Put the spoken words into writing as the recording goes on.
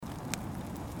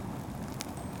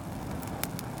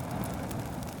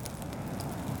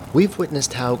We've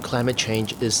witnessed how climate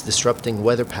change is disrupting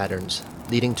weather patterns,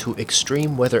 leading to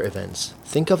extreme weather events.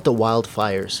 Think of the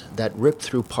wildfires that ripped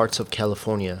through parts of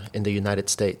California in the United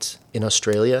States, in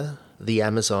Australia, the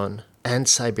Amazon, and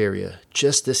Siberia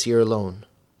just this year alone.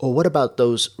 Or what about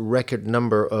those record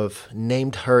number of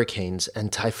named hurricanes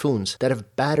and typhoons that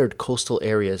have battered coastal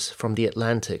areas from the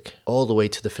Atlantic all the way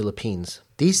to the Philippines?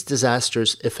 These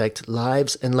disasters affect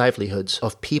lives and livelihoods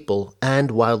of people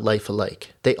and wildlife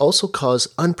alike. They also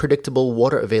cause unpredictable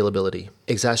water availability,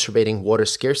 exacerbating water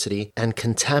scarcity and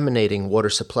contaminating water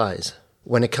supplies.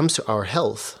 When it comes to our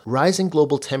health, rising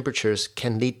global temperatures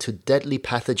can lead to deadly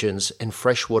pathogens in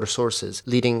freshwater sources,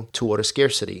 leading to water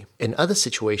scarcity. In other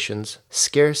situations,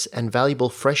 scarce and valuable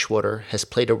freshwater has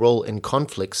played a role in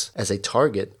conflicts as a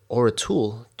target or a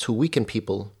tool to weaken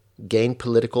people, gain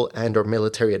political and/or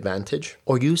military advantage,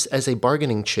 or used as a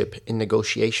bargaining chip in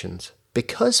negotiations.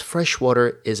 Because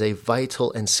freshwater is a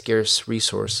vital and scarce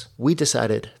resource, we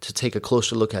decided to take a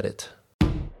closer look at it.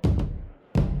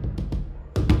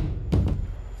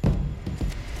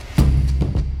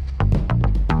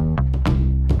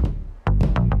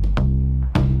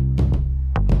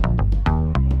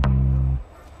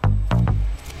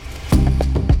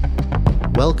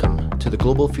 Welcome to the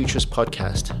Global Futures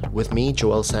Podcast with me,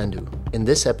 Joel Sandhu. In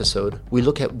this episode, we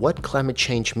look at what climate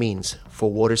change means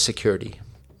for water security.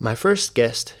 My first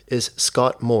guest is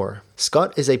Scott Moore.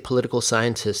 Scott is a political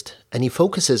scientist, and he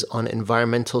focuses on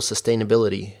environmental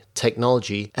sustainability,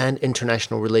 technology, and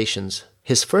international relations.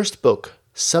 His first book,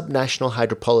 Subnational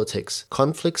Hydropolitics,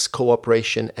 Conflicts,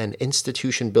 Cooperation, and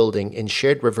Institution Building in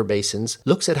Shared River Basins,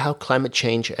 looks at how climate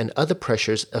change and other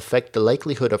pressures affect the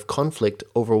likelihood of conflict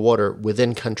over water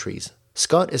within countries.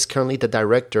 Scott is currently the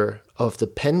director of the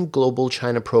Penn Global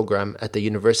China Program at the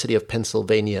University of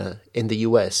Pennsylvania in the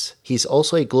US. He's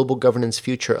also a Global Governance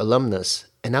Future alumnus,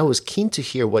 and I was keen to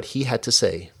hear what he had to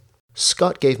say.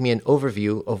 Scott gave me an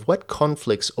overview of what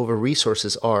conflicts over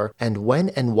resources are and when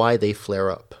and why they flare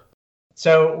up.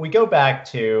 So we go back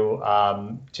to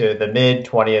the mid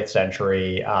 20th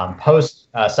century, post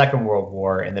Second World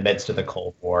War, in the midst of the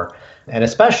Cold War, and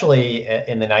especially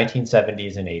in the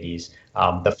 1970s and 80s,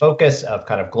 the focus of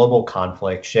kind of global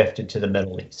conflict shifted to the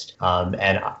Middle East.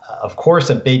 And of course,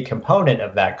 a big component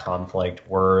of that conflict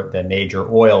were the major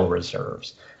oil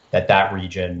reserves that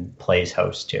region plays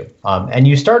host to. And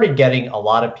you started getting a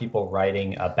lot of people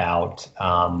writing about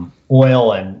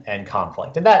oil and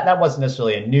conflict. And that wasn't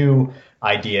necessarily a new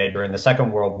idea. During the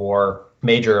Second World War,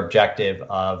 major objective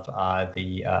of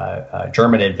the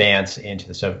German advance into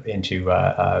the Soviet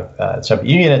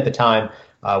Union at the time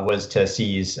was to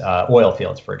seize oil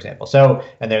fields, for example. So,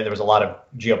 and there was a lot of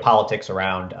geopolitics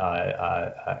around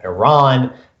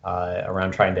Iran,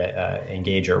 around trying to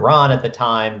engage Iran at the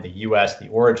time. The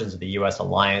origins of the U.S.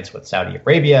 alliance with Saudi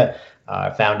Arabia,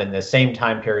 found in the same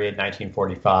time period,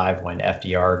 1945, when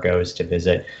FDR goes to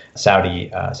visit Saudi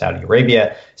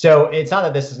Arabia. So it's not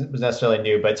that this was necessarily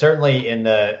new, but certainly in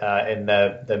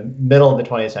the middle of the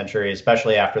 20th century,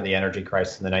 especially after the energy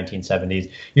crisis in the 1970s,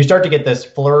 you start to get this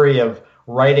flurry of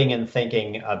writing and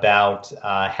thinking about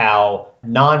how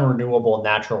non-renewable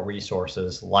natural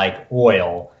resources like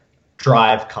oil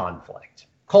drive conflict.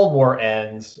 Cold War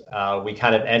ends. We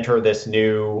kind of enter this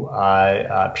new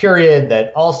period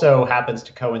that also happens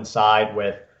to coincide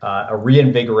with a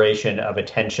reinvigoration of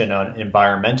attention on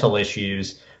environmental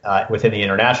issues within the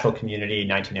international community.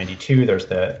 1992, there's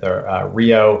the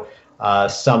Rio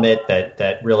summit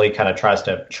that really kind of tries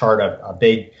to chart a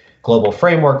big global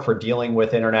framework for dealing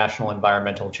with international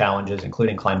environmental challenges,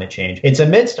 including climate change. It's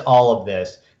amidst all of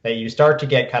this that you start to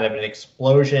get kind of an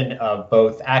explosion of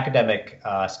both academic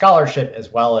scholarship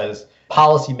as well as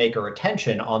policymaker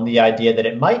attention on the idea that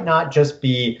it might not just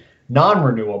be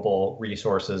non-renewable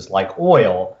resources like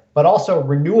oil, but also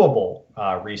renewable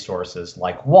resources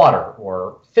like water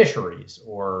or fisheries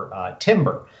or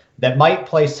timber that might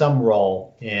play some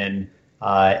role in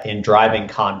driving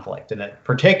conflict, and that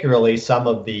particularly some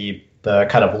of the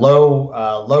kind of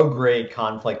low-grade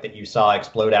conflict that you saw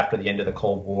explode after the end of the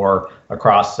Cold War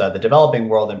across the developing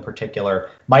world in particular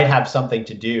might have something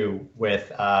to do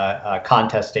with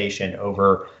contestation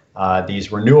over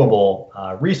these renewable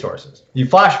resources. You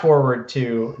flash forward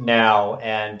to now,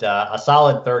 and a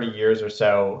solid 30 years or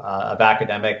so of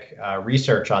academic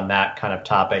research on that kind of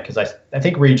topic has, I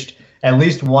think, reached at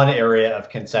least one area of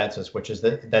consensus, which is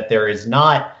that there is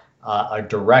not a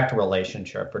direct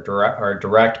relationship or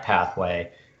direct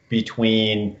pathway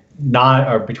between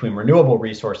renewable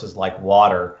resources like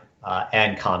water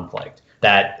and conflict.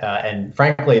 And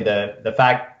frankly, the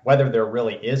fact whether there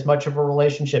really is much of a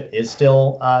relationship is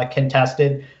still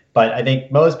contested. But I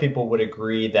think most people would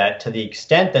agree that to the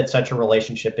extent that such a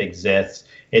relationship exists,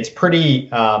 it's pretty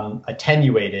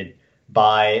attenuated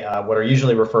by what are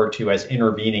usually referred to as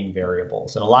intervening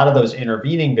variables. And a lot of those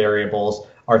intervening variables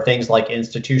are things like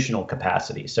institutional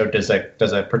capacity. So does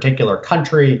a particular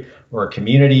country or a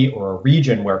community or a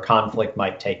region where conflict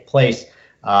might take place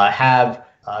have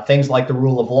things like the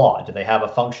rule of law? Do they have a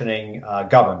functioning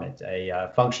government,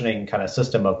 a functioning kind of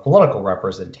system of political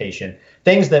representation?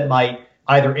 Things that might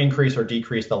either increase or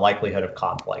decrease the likelihood of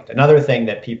conflict. Another thing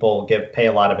that people pay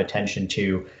a lot of attention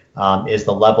to is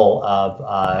the level of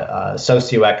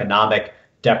socioeconomic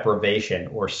deprivation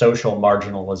or social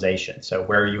marginalization. So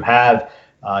where you have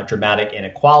dramatic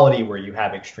inequality, where you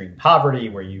have extreme poverty,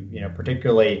 where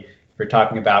particularly if you're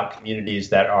talking about communities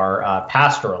that are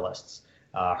pastoralists,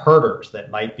 herders that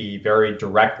might be very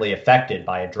directly affected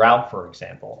by a drought, for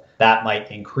example, that might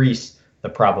increase the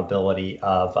probability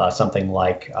of something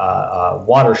like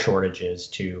water shortages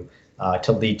to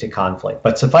lead to conflict.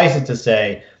 But suffice it to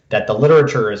say that the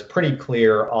literature is pretty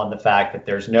clear on the fact that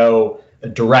there's no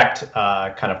direct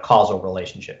kind of causal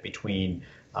relationship between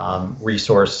renewable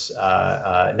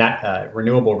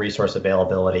resource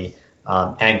availability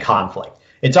and conflict.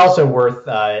 It's also worth,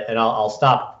 and I'll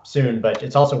stop soon, but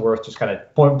it's also worth just kind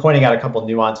of pointing out a couple of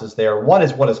nuances there. One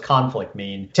is, what does conflict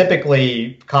mean?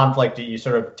 Typically, conflict, you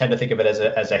sort of tend to think of it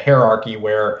as a hierarchy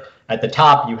where at the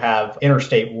top you have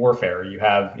interstate warfare. You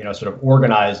have sort of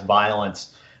organized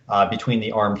violence between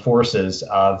the armed forces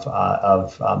of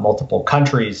multiple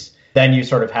countries. Then you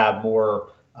sort of have more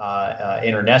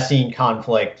internecine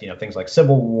conflict, things like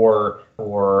civil war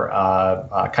or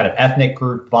kind of ethnic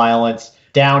group violence,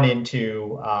 down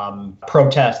into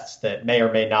protests that may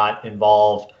or may not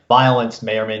involve violence,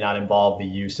 may or may not involve the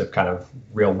use of kind of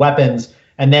real weapons,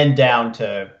 and then down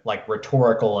to like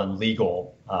rhetorical and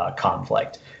legal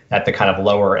conflict at the kind of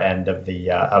lower end of the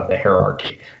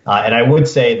hierarchy. And I would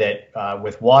say that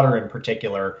with water in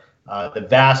particular, the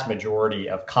vast majority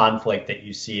of conflict that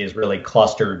you see is really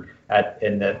clustered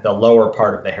in the lower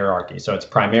part of the hierarchy. So it's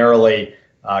primarily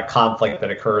conflict that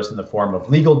occurs in the form of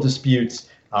legal disputes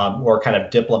or kind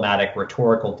of diplomatic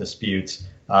rhetorical disputes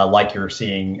like you're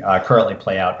seeing currently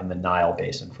play out in the Nile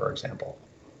Basin, for example.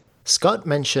 Scott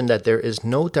mentioned that there is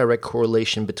no direct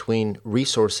correlation between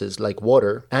resources like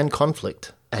water and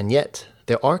conflict. And yet,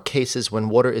 there are cases when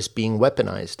water is being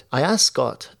weaponized. I asked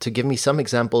Scott to give me some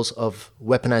examples of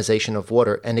weaponization of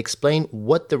water and explain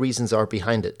what the reasons are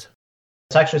behind it.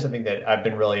 It's actually something that I've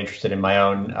been really interested in my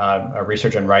own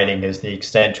research and writing, is the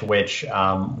extent to which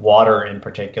water in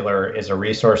particular is a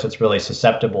resource that's really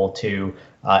susceptible to,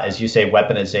 as you say,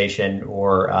 weaponization,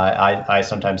 or I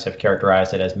sometimes have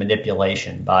characterized it as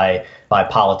manipulation by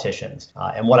politicians.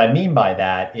 And what I mean by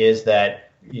that is that,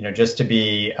 just to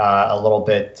be a little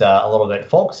bit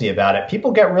folksy about it,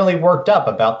 people get really worked up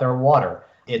about their water.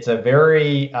 It's a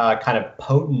very kind of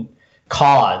potent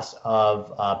cause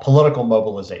of political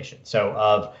mobilization. So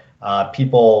of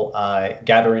people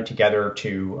gathering together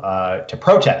to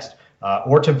protest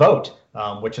or to vote,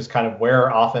 which is kind of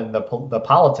where often the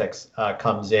politics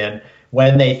comes in,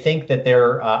 when they think that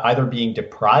they're either being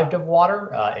deprived of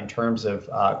water in terms of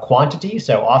quantity.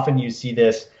 So often you see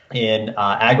this in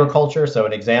agriculture. So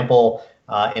an example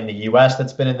in the U.S.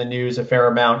 that's been in the news a fair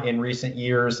amount in recent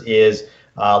years is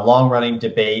long-running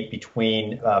debate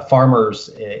between farmers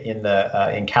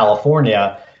in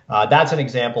California. That's an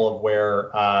example of where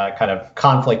kind of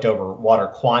conflict over water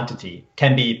quantity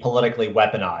can be politically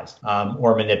weaponized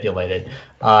or manipulated.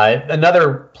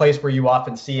 Another place where you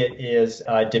often see it is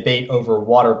debate over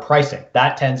water pricing.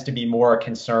 That tends to be more a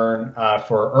concern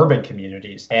for urban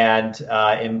communities. And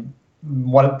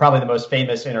probably the most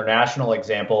famous international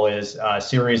example is a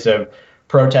series of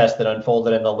protests that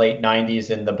unfolded in the late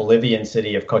 90s in the Bolivian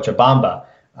city of Cochabamba.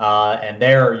 And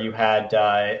there you had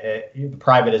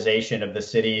privatization of the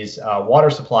city's water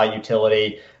supply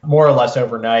utility. More or less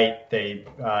overnight, they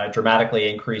dramatically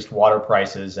increased water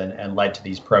prices and led to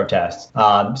these protests.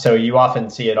 So you often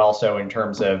see it also in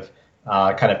terms of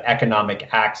kind of economic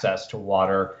access to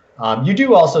water. You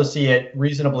do also see it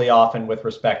reasonably often with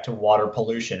respect to water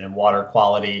pollution and water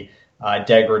quality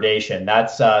degradation.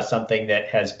 That's something that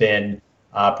has been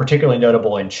particularly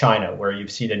notable in China, where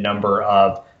you've seen a number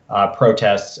of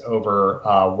protests over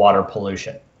water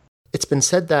pollution. It's been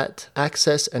said that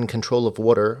access and control of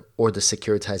water, or the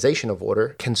securitization of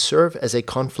water, can serve as a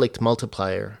conflict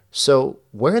multiplier. So,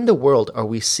 where in the world are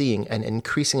we seeing an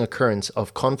increasing occurrence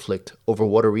of conflict over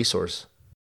water resource?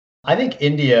 I think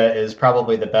India is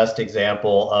probably the best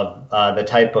example of the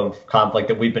type of conflict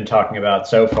that we've been talking about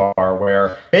so far,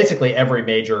 where basically every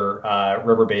major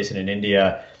river basin in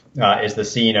India is the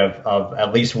scene of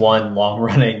at least one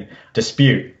long-running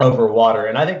dispute over water.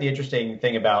 And I think the interesting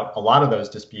thing about a lot of those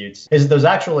disputes is those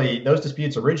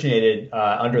disputes originated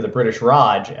under the British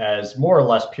Raj as more or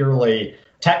less purely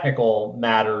technical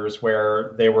matters,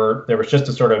 where there was just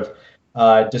a sort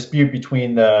of dispute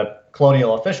between the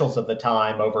colonial officials of the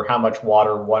time over how much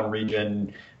water one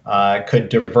region could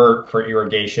divert for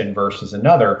irrigation versus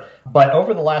another. But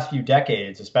over the last few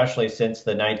decades, especially since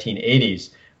the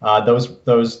 1980s,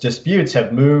 those disputes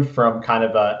have moved from kind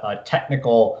of a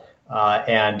technical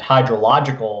and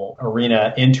hydrological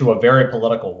arena into a very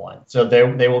political one. So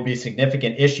they will be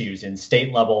significant issues in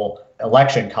state level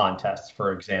election contests,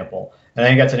 for example. And I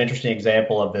think that's an interesting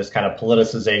example of this kind of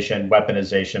politicization,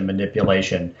 weaponization,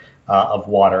 manipulation of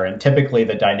water. And typically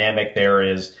the dynamic there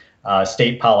is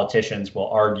state politicians will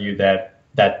argue that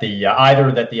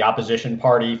either the opposition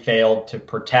party failed to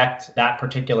protect that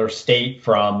particular state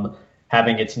from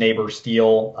having its neighbor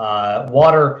steal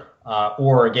water,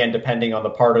 or again, depending on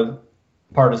the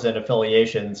partisan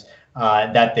affiliations,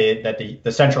 that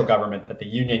the central government, that the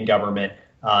union government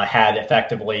had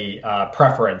effectively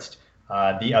preferenced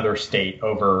the other state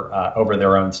over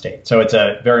their own state. So it's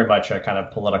very much a kind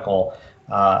of political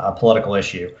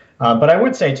issue. But I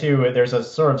would say too, there's a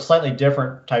sort of slightly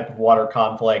different type of water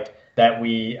conflict that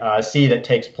we see that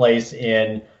takes place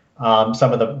in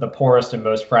some of the poorest and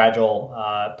most fragile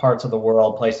parts of the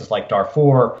world, places like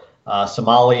Darfur,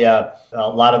 Somalia, a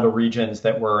lot of the regions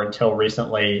that were until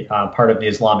recently part of the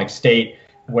Islamic State,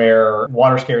 where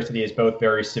water scarcity is both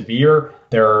very severe.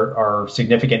 There are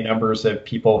significant numbers of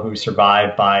people who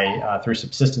survive through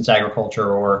subsistence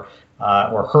agriculture or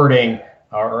herding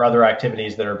or other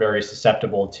activities that are very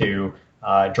susceptible to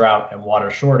drought and water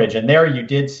shortage. And there you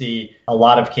did see a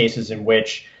lot of cases in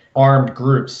which armed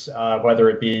groups, whether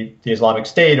it be the Islamic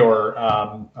State or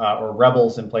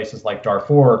rebels in places like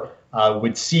Darfur,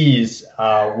 would seize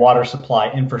water supply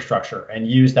infrastructure and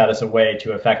use that as a way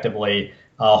to effectively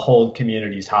hold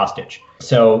communities hostage.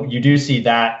 So you do see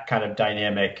that kind of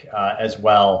dynamic as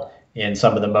well in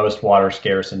some of the most water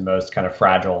scarce and most kind of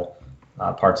fragile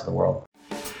parts of the world.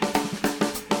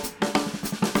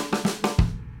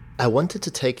 I wanted to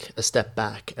take a step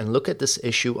back and look at this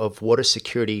issue of water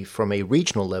security from a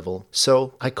regional level.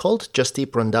 So I called Jasdeep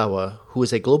Randhawa, who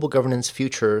is a Global Governance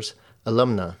Futures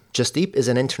alumna. Jasdeep is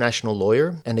an international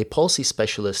lawyer and a policy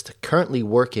specialist currently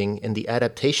working in the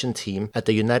adaptation team at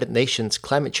the United Nations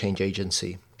Climate Change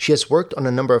Agency. She has worked on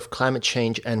a number of climate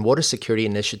change and water security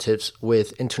initiatives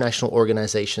with international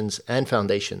organizations and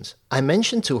foundations. I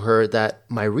mentioned to her that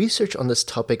my research on this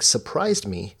topic surprised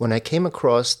me when I came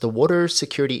across the water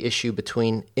security issue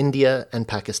between India and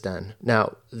Pakistan.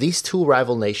 Now, these two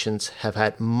rival nations have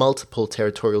had multiple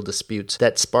territorial disputes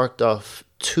that sparked off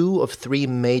 2 of 3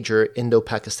 major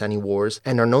Indo-Pakistani wars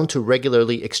and are known to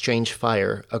regularly exchange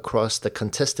fire across the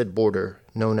contested border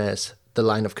known as the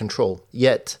line of control.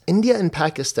 Yet, India and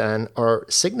Pakistan are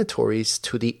signatories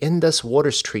to the Indus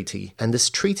Waters Treaty, and this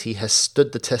treaty has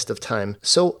stood the test of time.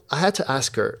 So I had to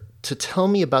ask her to tell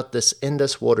me about this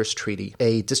Indus Waters Treaty,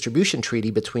 a distribution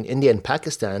treaty between India and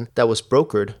Pakistan that was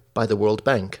brokered by the World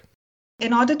Bank.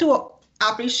 In order to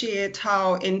appreciate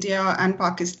how India and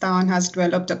Pakistan has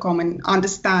developed a common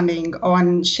understanding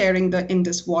on sharing the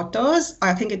Indus waters,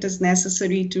 I think it is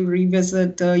necessary to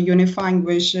revisit the unifying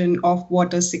vision of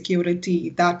water security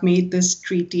that made this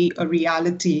treaty a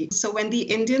reality. So when the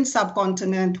Indian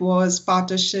subcontinent was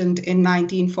partitioned in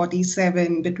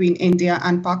 1947 between India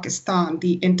and Pakistan,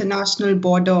 the international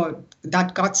border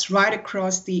that cuts right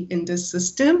across the Indus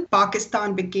system,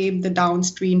 Pakistan became the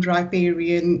downstream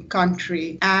riparian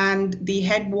country, and the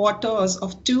headwaters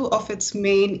of 2 of its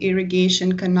main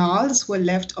irrigation canals were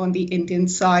left on the Indian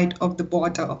side of the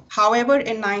border. However,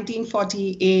 in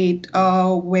 1948,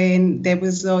 when there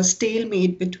was a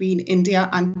stalemate between India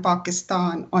and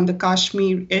Pakistan on the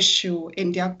Kashmir issue,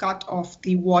 India cut off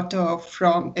the water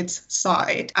from its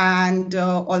side and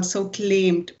also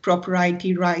claimed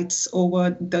proprietary rights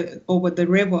over the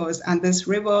rivers, and this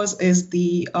rivers is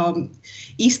the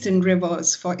eastern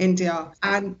rivers for India.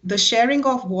 And the sharing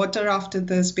of water after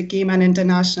this became an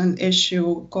international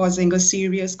issue, causing a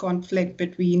serious conflict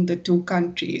between the 2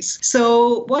 countries.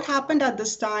 So what happened at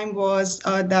this time was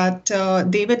that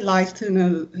David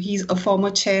Lythenel, he's a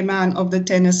former chairman of the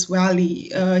Tennis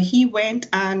Valley, he went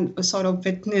and sort of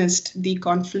witnessed the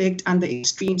conflict and the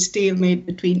extreme stalemate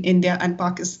between India and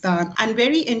Pakistan. And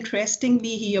very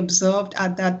interestingly, he observed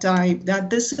at that time time that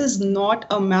this is not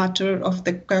a matter of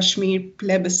the Kashmir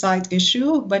plebiscite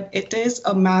issue, but it is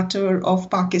a matter of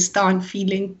Pakistan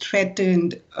feeling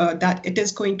threatened that it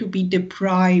is going to be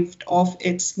deprived of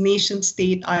its nation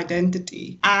state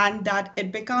identity, and that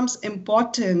it becomes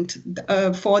important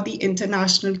for the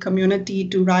international community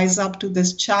to rise up to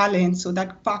this challenge so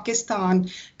that Pakistan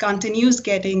continues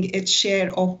getting its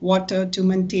share of water to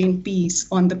maintain peace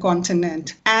on the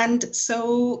continent. And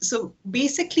so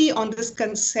basically on this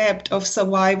concept of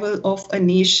survival of a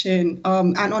nation,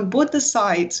 and on both the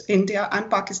sides, India and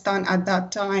Pakistan at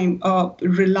that time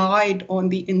relied on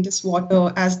the Indus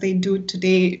water as they do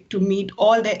today to meet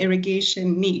all their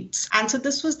irrigation needs. And so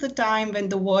this was the time when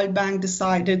the World Bank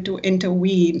decided to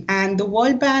intervene. And the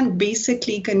World Bank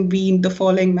basically convened the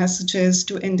following messages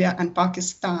to India and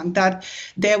Pakistan: that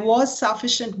there was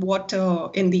sufficient water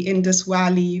in the Indus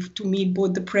Valley to meet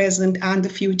both the present and the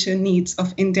future needs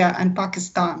of India and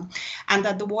Pakistan, and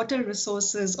that the water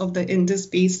resources of the Indus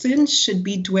Basin should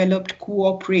be developed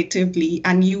cooperatively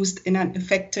and used in an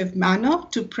effective manner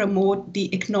to promote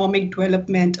the economic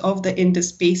development of the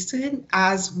Indus Basin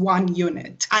as one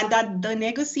unit, and that the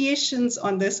negotiations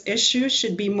on this issue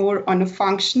should be more on a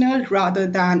functional rather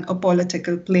than a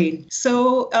political plane.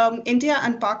 So India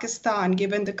and Pakistan,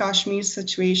 given the Kashmir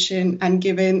situation and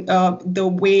given the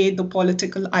way the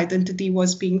political identity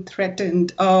was being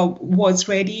threatened, was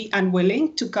ready and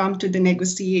willing to come to the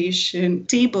negotiation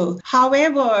table.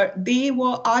 However, they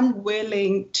were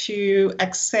unwilling to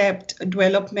accept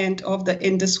development of the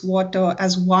Indus water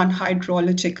as one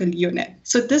hydrological unit.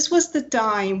 So this was the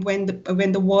time when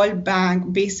the World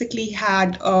Bank basically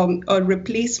had a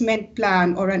replacement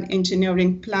plan or an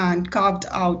engineering plan carved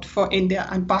out for India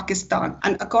and Pakistan,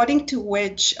 and according to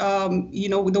which,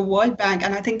 the World Bank,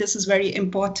 and I think this is very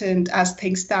important as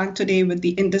things stand today with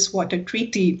the Indus Water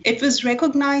Treaty, it was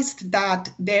recognized that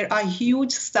there are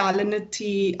huge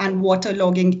salinity and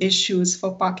waterlogging issues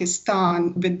for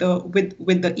Pakistan with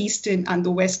the eastern and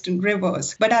the western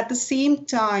rivers. But at the same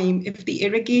time, if the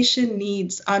irrigation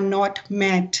needs are not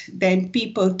met, then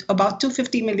people, about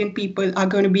 250 million people, are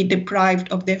going to be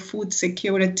deprived of their food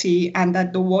security, and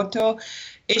that the water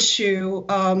issue,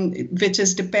 which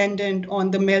is dependent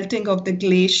on the melting of the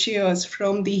glaciers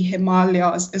from the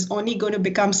Himalayas, is only going to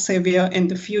become severe in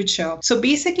the future. So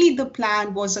basically, the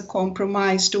plan was a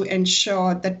compromise to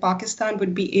ensure that Pakistan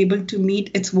would be able to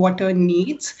meet its water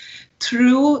needs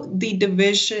through the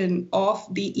division of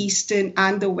the eastern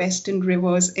and the western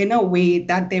rivers in a way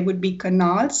that there would be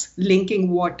canals linking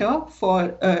water for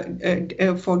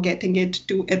getting it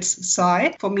to its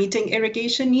side, for meeting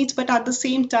irrigation needs, but at the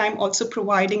same time also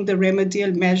providing the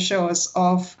remedial measures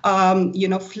of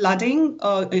flooding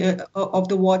of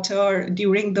the water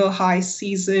during the high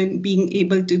season, being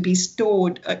able to be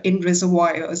stored in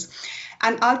reservoirs.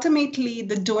 And ultimately,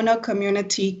 the donor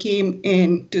community came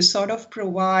in to sort of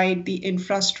provide the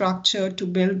infrastructure to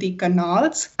build the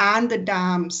canals and the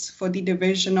dams for the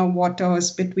division of waters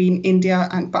between India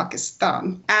and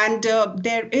Pakistan. And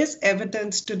there is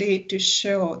evidence today to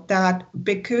show that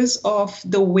because of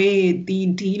the way the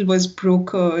deal was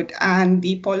brokered and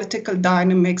the political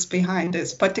dynamics behind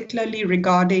this, particularly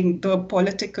regarding the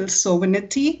political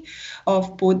sovereignty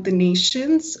of both the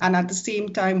nations, and at the same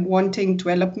time wanting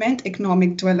development,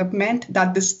 economic development,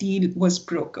 that this deal was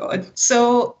brokered.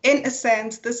 So in a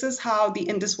sense, this is how the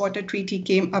Indus Water Treaty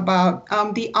came about.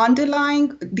 The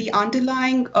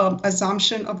underlying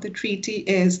assumption of the treaty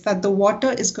is that the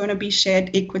water is going to be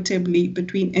shared equitably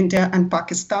between India and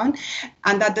Pakistan,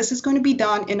 and that this is going to be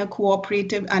done in a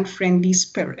cooperative and friendly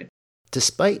spirit.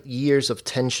 Despite years of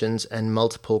tensions and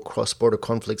multiple cross-border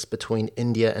conflicts between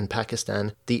India and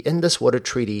Pakistan, the Indus Water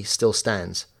Treaty still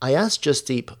stands. I asked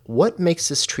Jasdeep what makes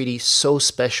this treaty so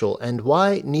special and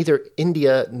why neither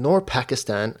India nor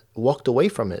Pakistan walked away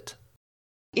from it.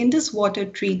 Indus Water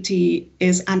Treaty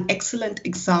is an excellent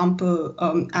example,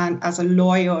 and as a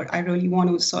lawyer, I really want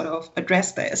to sort of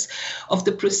address this, of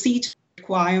the procedure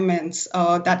requirements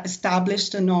that establish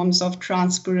the norms of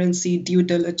transparency, due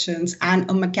diligence, and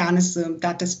a mechanism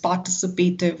that is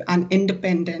participative and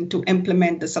independent to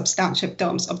implement the substantive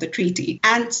terms of the treaty.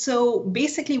 And so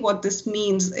basically what this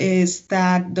means is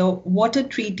that the water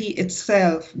treaty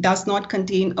itself does not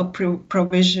contain a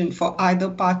provision for either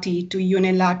party to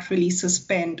unilaterally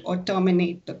suspend or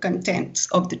terminate the contents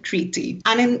of the treaty.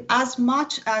 And in as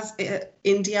much as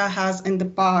India has in the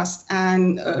past,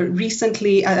 and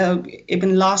recently,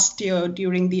 even last year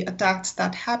during the attacks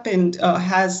that happened,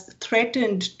 has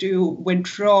threatened to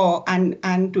withdraw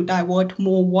and to divert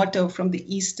more water from the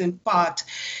eastern part.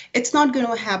 It's not going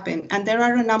to happen, and there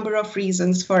are a number of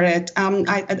reasons for it.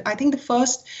 I think the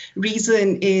first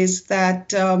reason is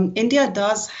that India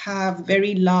does have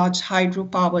very large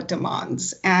hydropower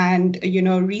demands, and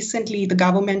recently the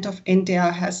government of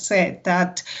India has said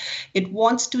that it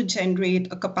wants to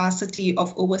generate a capacity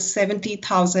of over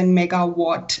 70,000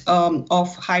 megawatt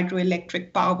of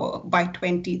hydroelectric power by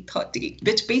 2030,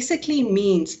 which basically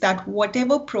means that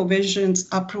whatever provisions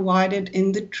are provided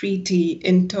in the treaty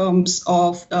in terms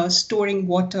of storing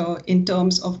water, in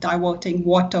terms of diverting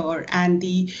water, and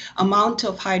the amount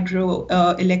of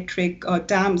hydroelectric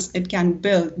dams it can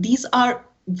build, these are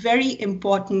very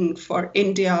important for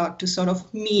India to sort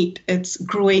of meet its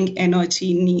growing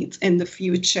energy needs in the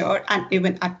future and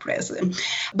even at present.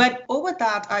 But over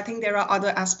that, I think there are other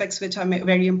aspects which are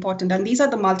very important. And these are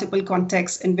the multiple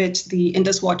contexts in which the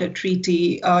Indus Water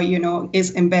Treaty,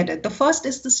 is embedded. The first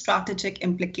is the strategic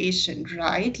implication,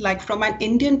 right? Like from an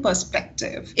Indian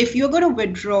perspective, if you're going to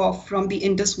withdraw from the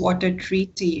Indus Water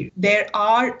Treaty, there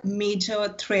are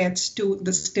major threats to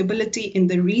the stability in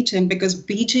the region because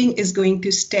Beijing is going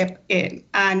to step in.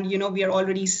 And, we are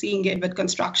already seeing it with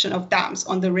construction of dams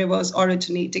on the rivers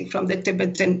originating from the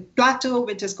Tibetan plateau,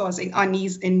 which is causing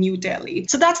unease in New Delhi.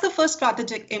 So that's the first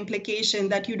strategic implication,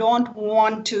 that you don't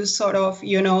want to sort of,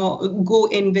 go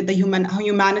in with the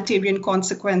humanitarian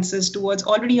consequences towards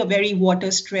already a very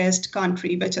water-stressed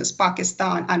country, which is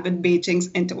Pakistan, and with Beijing's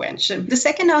intervention. The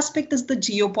second aspect is the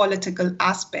geopolitical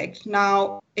aspect.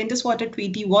 Now, Indus Water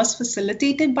Treaty was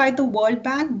facilitated by the World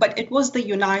Bank, but it was the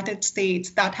United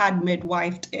States that had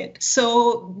midwifed it.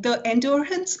 So the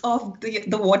endurance of the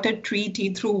water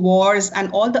treaty through wars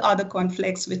and all the other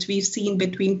conflicts which we've seen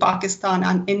between Pakistan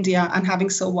and India, and having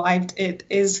survived it,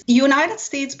 is the United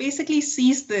States basically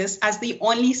sees this as the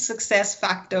only success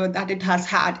factor that it has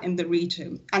had in the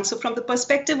region. And so from the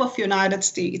perspective of United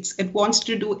States, it wants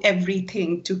to do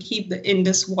everything to keep the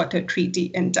Indus Water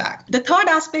Treaty intact. The third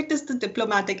aspect is the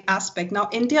diplomatic aspect. Now,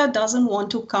 India doesn't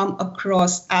want to come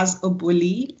across as a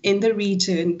bully in the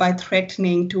region by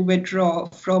threatening to withdraw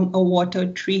from a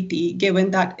water treaty,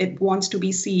 given that it wants to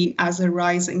be seen as a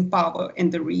rising power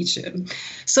in the region.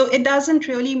 So it doesn't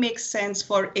really make sense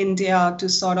for India to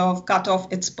sort of cut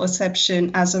off its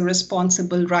perception as a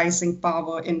responsible rising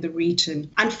power in the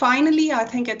region. And finally, I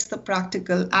think it's the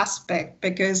practical aspect,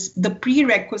 because the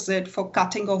prerequisite for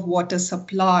cutting off water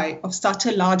supply of such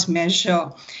a large measure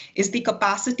is the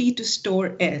capacity to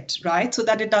store it, right? So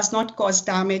that it does not cause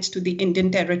damage to the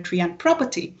Indian territory and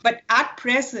property. But at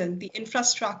present, the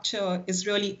infrastructure is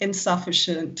really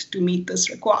insufficient to meet this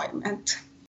requirement.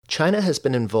 China has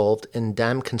been involved in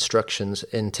dam constructions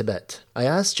in Tibet. I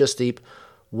asked Jasdeep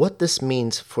what this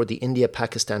means for the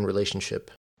India-Pakistan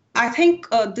relationship. I think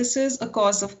this is a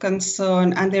cause of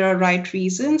concern, and there are right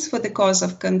reasons for the cause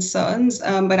of concerns,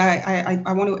 but I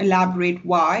want to elaborate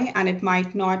why. And it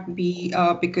might not be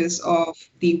because of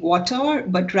the water,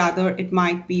 but rather it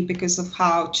might be because of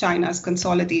how China is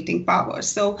consolidating power.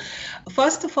 So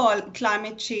first of all,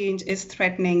 climate change is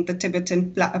threatening the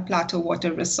Tibetan plateau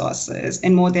water resources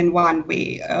in more than one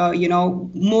way.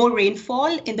 More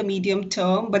rainfall in the medium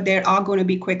term, but there are going to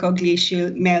be quicker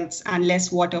glacial melts and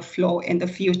less water flow in the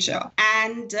future.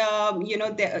 And,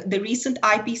 the recent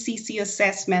IPCC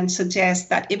assessment suggests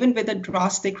that even with a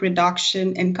drastic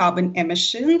reduction in carbon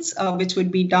emissions, which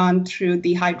would be done through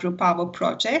the hydropower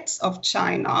projects of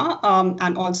China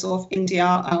and also of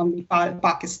India, Nepal,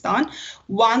 Pakistan,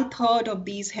 1/3 of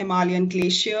these Himalayan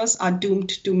glaciers are doomed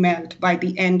to melt by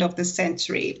the end of the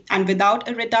century. And without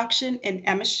a reduction in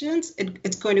emissions,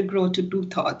 it's going to grow to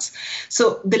 2/3.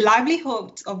 So the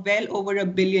livelihoods of well over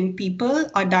 1 billion people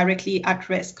are directly at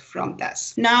risk from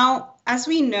this. Now, as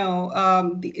we know,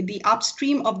 the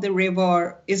upstream of the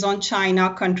river is on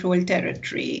China-controlled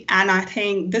territory. And I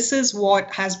think this is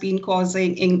what has been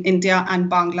causing in India and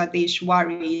Bangladesh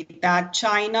worry, that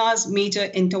China's major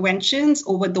interventions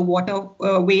over the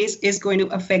waterways is going to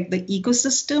affect the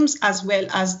ecosystems as well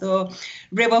as the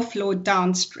river flow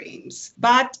downstreams.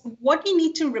 But what we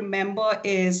need to remember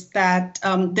is that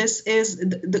this is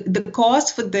the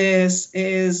cause for this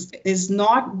is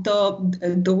not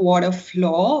the water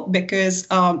flow, because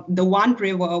the one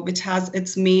river which has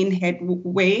its main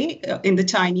headway in the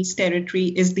Chinese territory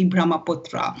is the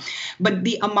Brahmaputra. But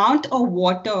the amount of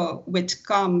water which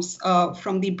comes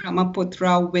from the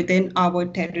Brahmaputra within our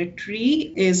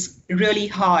territory is really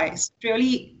high. It's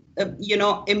really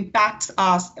impacts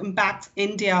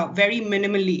India very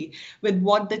minimally with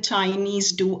what the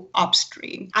Chinese do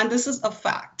upstream. And this is a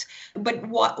fact. But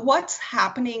what's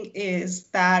happening is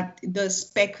that the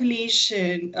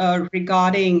speculation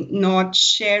regarding not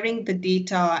sharing the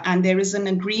data, and there is an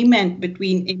agreement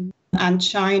between India and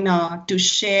China to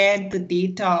share the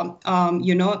data,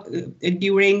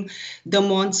 during the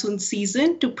monsoon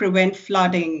season to prevent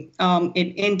flooding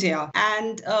in India.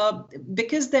 And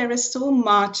because there is so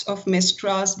much of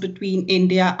mistrust between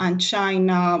India and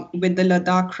China with the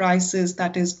Ladakh crisis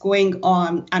that is going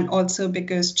on, and also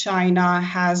because China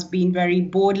has been very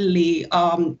boldly,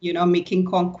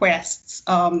 making conquests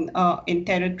in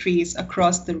territories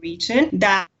across the region,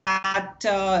 that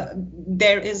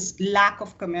there is lack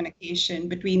of communication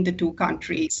between the two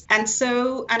countries. And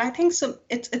I think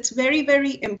it's very,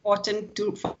 very important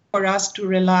for us to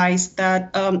realize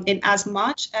that in as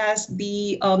much as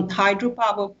the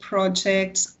hydropower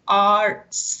projects are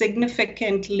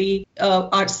significantly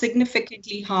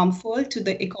harmful to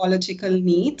the ecological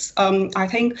needs, I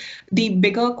think the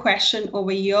bigger question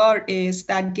over here is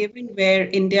that given where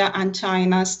India and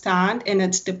China stand in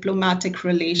its diplomatic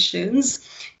relations,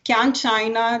 can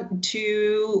China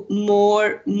do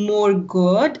more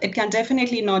good? It can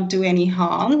definitely not do any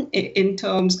harm in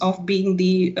terms of being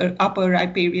the upper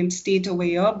riparian state over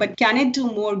here, but can it do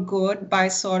more good by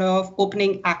sort of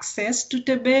opening access to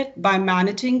Tibet, by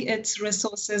managing its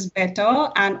resources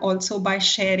better, and also by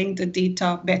sharing the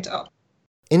data better?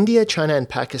 India, China, and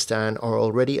Pakistan are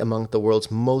already among the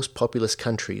world's most populous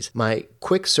countries. My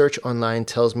quick search online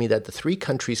tells me that the three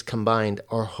countries combined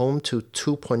are home to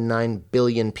 2.9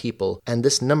 billion people, and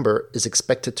this number is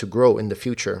expected to grow in the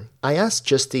future. I asked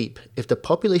Jasdeep if the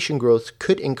population growth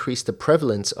could increase the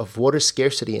prevalence of water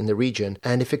scarcity in the region,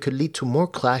 and if it could lead to more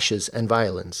clashes and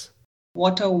violence.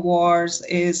 Water wars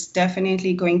is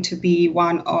definitely going to be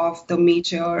one of the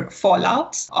major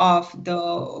fallouts of the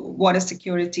water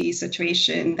security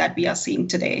situation that we are seeing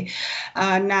today.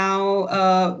 The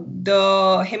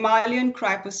Himalayan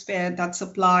cryosphere that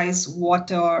supplies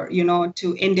water,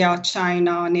 to India,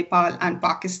 China, Nepal, and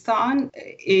Pakistan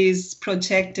is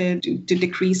projected to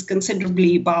decrease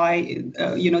considerably by,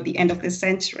 the end of this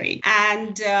century.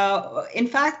 And in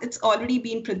fact, it's already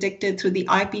been predicted through the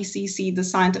IPCC, the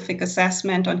Scientific Assessment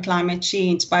on Climate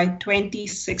Change. By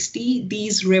 2060,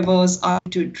 these rivers are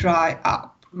to dry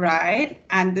up. Right.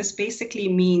 And this basically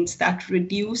means that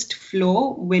reduced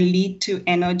flow will lead to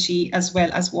energy as well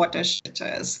as water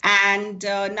shortages. And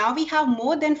now we have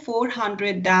more than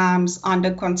 400 dams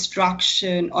under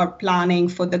construction or planning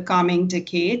for the coming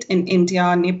decade in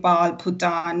India, Nepal,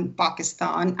 Bhutan,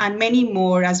 Pakistan, and many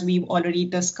more, as we've already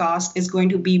discussed, is going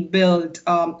to be built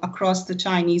across the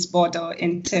Chinese border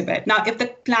in Tibet. Now, if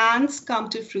the plans come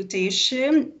to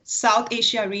fruition, South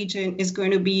Asia region is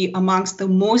going to be amongst the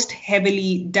most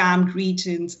heavily dammed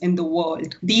regions in the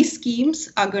world. These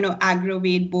schemes are going to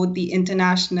aggravate both the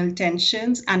international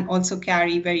tensions and also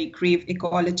carry very grave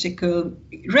ecological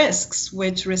risks,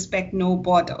 which respect no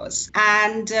borders.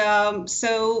 And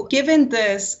so given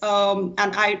this, and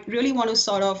I really want to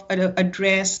sort of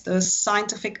address the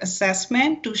scientific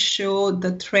assessment to show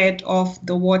the threat of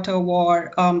the water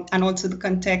war and also the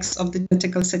context of the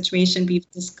political situation we've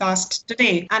discussed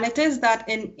today. And it is that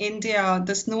in India,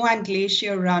 the snow and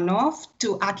glacier runoff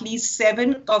to at least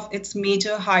 7 of its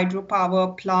major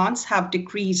hydropower plants have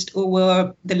decreased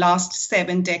over the last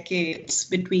 7 decades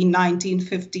between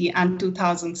 1950 and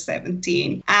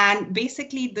 2017. And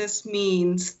basically this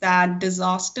means that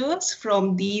disasters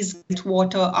from these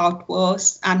water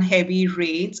outbursts and heavy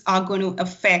rains are going to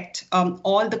affect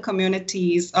all the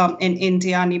communities in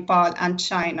India, Nepal, and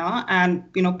China. And,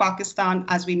 Pakistan,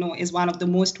 as we know, is one of the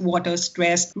most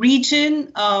water-stressed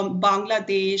region.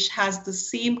 Bangladesh has the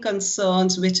same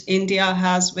concerns which India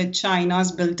has with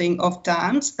China's building of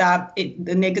dams, that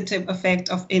the negative effect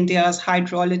of India's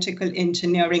hydrological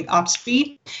engineering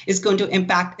upstream is going to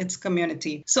impact its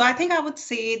community. So I think I would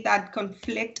say that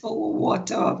conflict over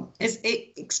water is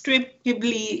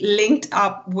inextricably linked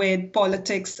up with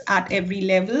politics at every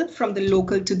level, from the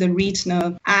local to the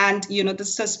regional. And, the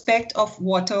suspect of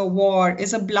water war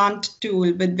is a blunt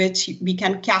tool with which we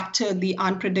can capture the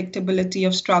unpredictability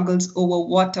of struggles over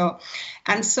water.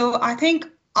 And so I think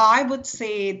I would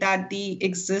say that the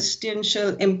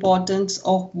existential importance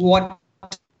of water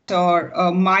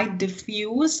might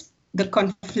diffuse the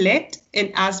conflict in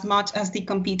as much as the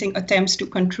competing attempts to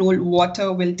control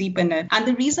water will deepen it. And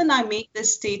the reason I make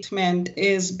this statement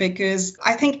is because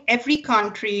I think every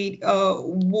country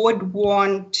would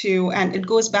want to, and it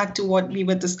goes back to what we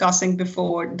were discussing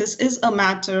before, this is a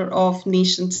matter of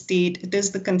nation state. It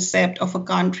is the concept of a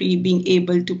country being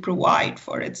able to provide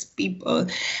for its people.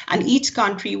 And each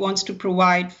country wants to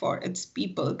provide for its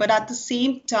people. But at the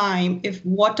same time, if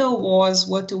water wars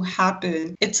were to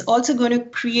happen, it's also going to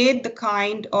create the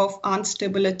kind of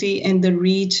instability in the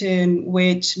region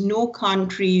which no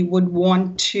country would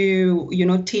want to,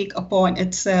 take upon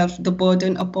itself, the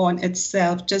burden upon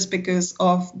itself, just because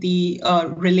of the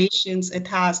relations it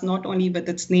has, not only with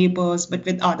its neighbors, but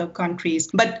with other countries.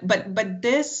 But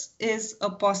this is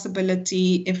a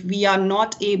possibility if we are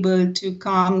not able to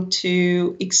come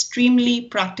to extremely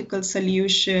practical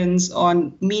solutions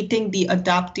on meeting the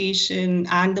adaptation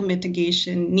and the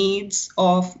mitigation needs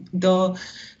of the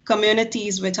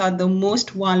communities which are the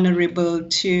most vulnerable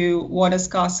to water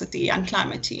scarcity and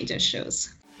climate change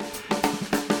issues.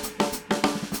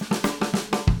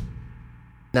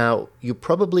 Now, you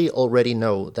probably already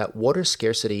know that water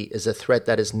scarcity is a threat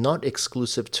that is not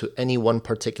exclusive to any one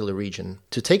particular region.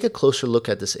 To take a closer look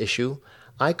at this issue,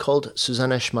 I called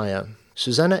Susanna Schmeijer.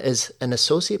 Susanna is an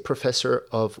associate professor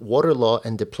of water law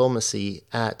and diplomacy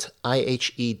at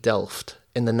IHE Delft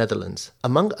in the Netherlands.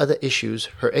 Among other issues,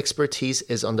 her expertise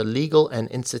is on the legal and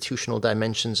institutional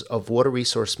dimensions of water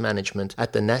resource management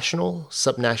at the national,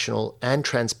 subnational, and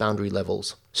transboundary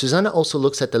levels. Susanna also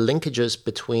looks at the linkages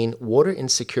between water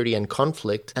insecurity and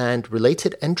conflict and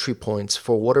related entry points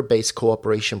for water-based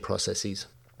cooperation processes.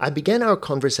 I began our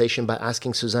conversation by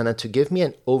asking Susanna to give me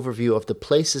an overview of the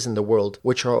places in the world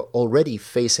which are already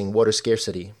facing water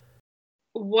scarcity.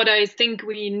 What I think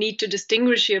we need to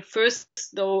distinguish here first,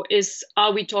 though, is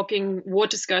are we talking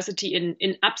water scarcity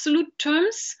in absolute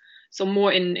terms, so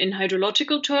more in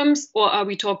hydrological terms, or are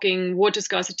we talking water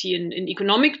scarcity in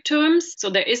economic terms? So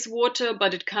there is water,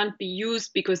 but it can't be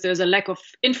used because there's a lack of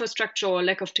infrastructure or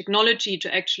lack of technology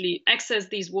to actually access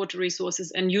these water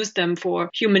resources and use them for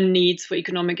human needs, for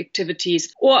economic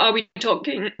activities. Or are we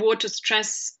talking water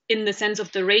stress in the sense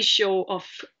of the ratio of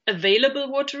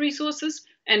available water resources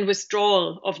and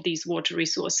withdrawal of these water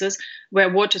resources, where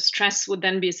water stress would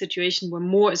then be a situation where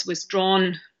more is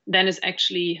withdrawn than is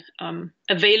actually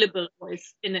available or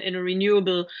is in a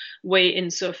renewable way in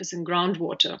surface and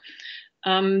groundwater.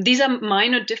 These are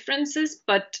minor differences,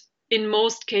 but in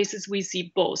most cases we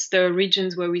see both. There are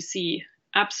regions where we see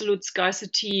absolute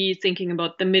scarcity, thinking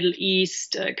about the Middle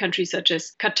East, countries such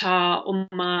as Qatar,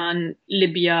 Oman,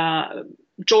 Libya,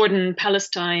 Jordan,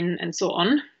 Palestine, and so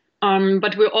on.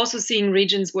 But we're also seeing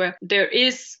regions where there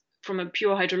is, from a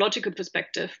pure hydrological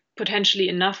perspective, potentially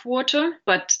enough water,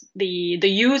 but the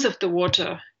use of the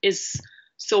water is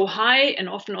so high and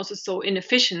often also so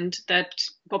inefficient that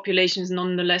populations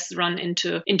nonetheless run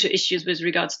into issues with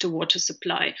regards to water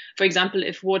supply. For example,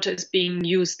 if water is being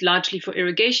used largely for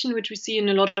irrigation, which we see in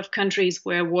a lot of countries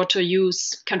where water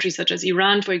use, countries such as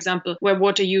Iran, for example, where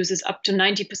water use is up to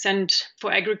 90%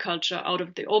 for agriculture out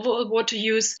of the overall water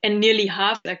use, and nearly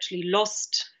half is actually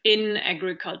lost in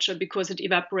agriculture because it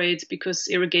evaporates, because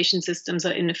irrigation systems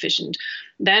are inefficient.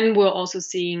 Then we're also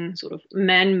seeing sort of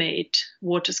man-made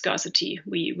water scarcity,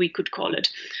 we could call it.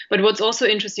 But what's also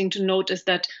interesting to note is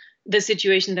that the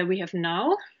situation that we have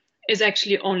now is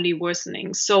actually only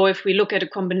worsening. So if we look at a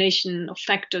combination of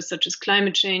factors such as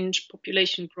climate change,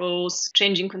 population growth,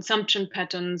 changing consumption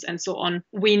patterns, and so on,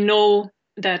 we know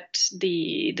that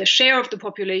the share of the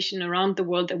population around the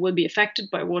world that will be affected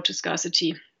by water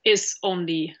scarcity is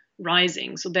only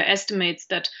rising. So there are estimates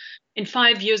that in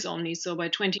 5 years only, so by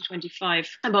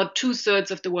 2025, about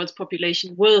 2/3 of the world's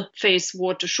population will face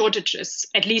water shortages,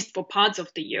 at least for parts of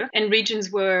the year. And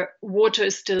regions where water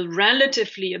is still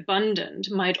relatively abundant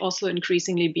might also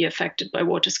increasingly be affected by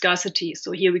water scarcity.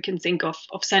 So here we can think of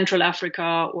Central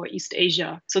Africa or East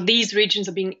Asia. So these regions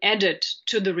are being added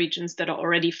to the regions that are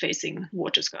already facing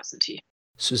water scarcity.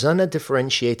 Susanna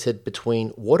differentiated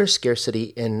between water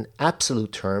scarcity in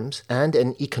absolute terms and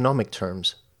in economic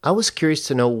terms. I was curious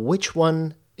to know which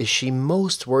one is she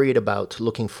most worried about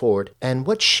looking forward and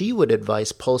what she would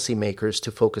advise policymakers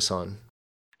to focus on.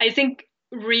 I think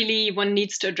really one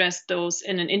needs to address those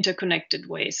in an interconnected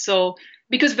way. So,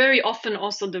 because very often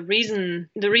also the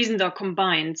reasons are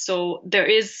combined. So there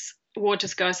is water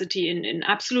scarcity in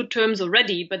absolute terms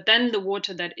already, but then the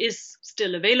water that is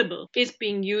still available is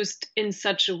being used in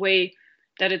such a way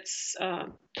that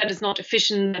that is not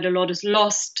efficient, that a lot is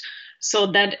lost. So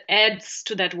that adds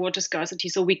to that water scarcity.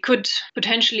 So we could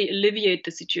potentially alleviate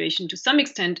the situation to some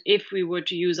extent if we were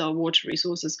to use our water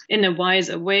resources in a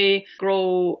wiser way,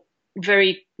 grow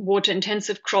very water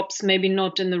intensive crops, maybe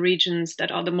not in the regions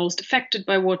that are the most affected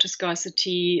by water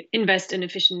scarcity, invest in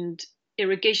efficient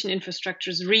irrigation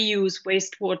infrastructures, reuse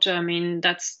wastewater. I mean,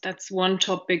 that's one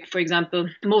topic. For example,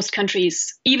 most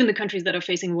countries, even the countries that are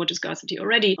facing water scarcity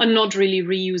already, are not really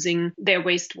reusing their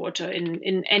wastewater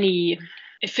in any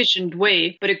efficient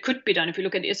way, but it could be done. If you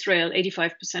look at Israel,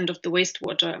 85% of the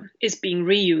wastewater is being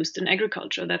reused in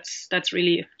agriculture. That's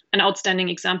really an outstanding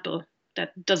example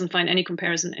that doesn't find any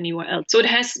comparison anywhere else. So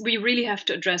we really have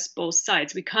to address both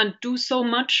sides. We can't do so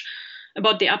much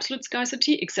about the absolute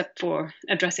scarcity, except for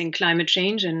addressing climate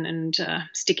change and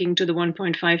sticking to the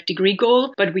 1.5 degree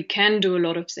goal. But we can do a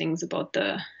lot of things about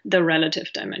the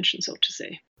relative dimension, so to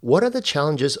say. What are the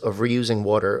challenges of reusing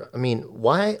water? I mean,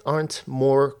 why aren't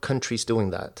more countries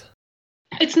doing that?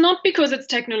 It's not because it's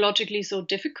technologically so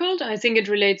difficult. I think it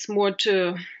relates more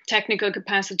to technical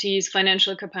capacities,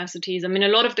 financial capacities. I mean, a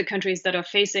lot of the countries that are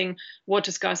facing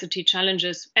water scarcity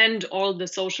challenges and all the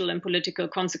social and political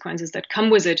consequences that come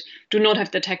with it do not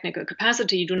have the technical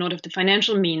capacity, do not have the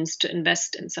financial means to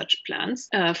invest in such plans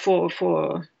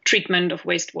for treatment of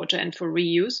wastewater and for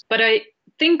reuse. But I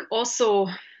think also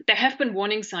there have been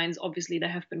warning signs. Obviously, there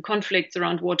have been conflicts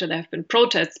around water, there have been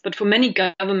protests, but for many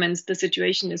governments, the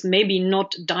situation is maybe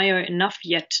not dire enough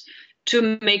yet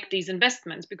to make these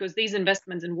investments, because these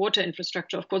investments in water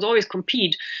infrastructure, of course, always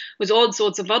compete with all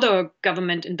sorts of other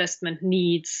government investment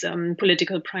needs,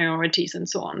 political priorities, and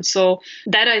so on. So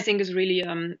that, I think, is really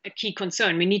a key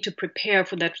concern. We need to prepare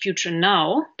for that future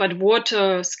now, but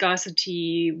water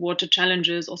scarcity, water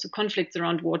challenges, also conflicts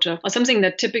around water are something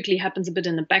that typically happens a bit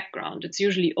in the background. It's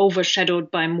usually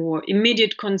overshadowed by more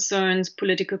immediate concerns,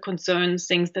 political concerns,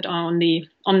 things that are on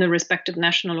the respective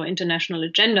national or international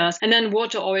agendas. And then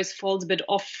water always falls a bit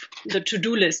off the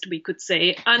to-do list, we could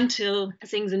say, until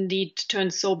things indeed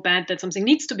turn so bad that something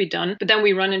needs to be done. But then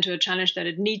we run into a challenge that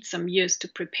it needs some years to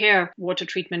prepare water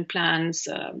treatment plans,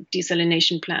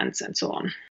 desalination plants, and so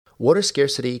on. Water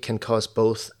scarcity can cause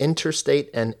both interstate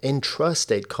and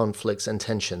intrastate conflicts and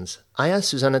tensions. I asked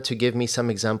Susanna to give me some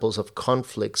examples of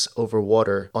conflicts over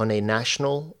water on a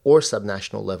national or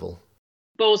subnational level.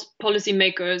 Both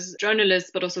policymakers,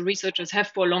 journalists, but also researchers have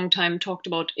for a long time talked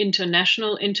about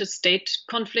international, interstate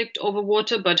conflict over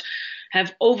water, but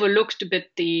have overlooked a bit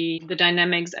the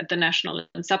dynamics at the national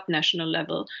and subnational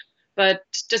level. But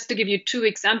just to give you two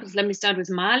examples, let me start with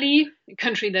Mali, a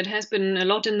country that has been a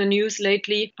lot in the news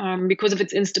lately because of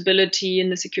its instability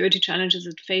and the security challenges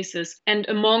it faces. And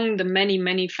among the many,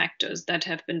 many factors that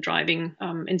have been driving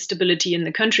instability in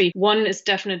the country, one is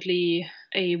definitely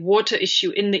a water issue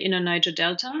in the inner Niger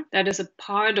Delta. That is a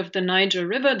part of the Niger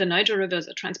River. The Niger River is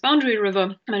a transboundary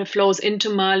river, and it flows into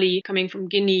Mali, coming from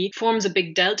Guinea, forms a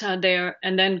big delta there,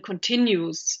 and then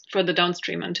continues further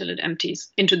downstream until it empties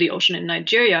into the ocean in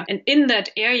Nigeria. And in that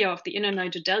area of the inner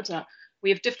Niger Delta, we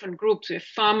have different groups. We have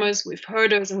farmers, we have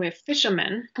herders, and we have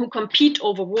fishermen who compete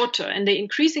over water. And they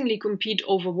increasingly compete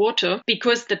over water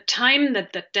because the time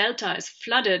that the delta is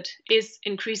flooded is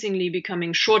increasingly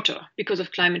becoming shorter because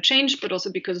of climate change, but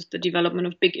also because of the development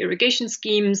of big irrigation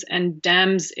schemes and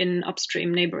dams in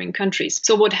upstream neighboring countries.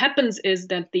 So what happens is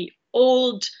that the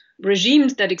old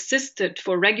regimes that existed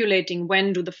for regulating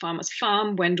when do the farmers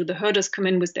farm, when do the herders come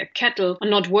in with their cattle, are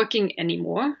not working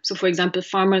anymore. So, for example,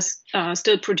 farmers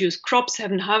still produce crops,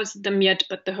 haven't harvested them yet,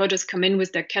 but the herders come in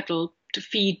with their cattle to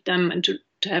feed them and to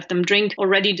have them drink,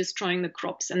 already destroying the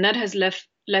crops. And that has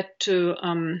led to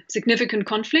significant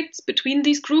conflicts between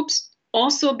these groups,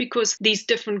 also because these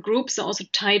different groups are also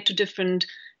tied to different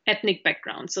ethnic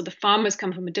backgrounds. So the farmers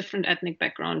come from a different ethnic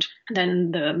background than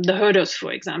the herders,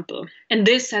 for example. And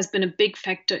this has been a big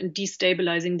factor in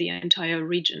destabilizing the entire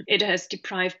region. It has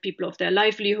deprived people of their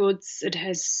livelihoods. It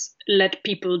has led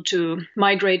people to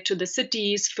migrate to the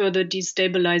cities, further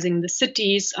destabilizing the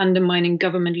cities, undermining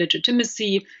government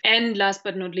legitimacy. And last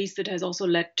but not least, it has also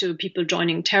led to people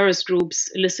joining terrorist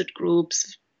groups, illicit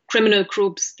groups, criminal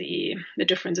groups. The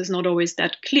difference is not always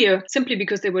that clear, simply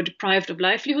because they were deprived of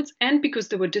livelihoods and because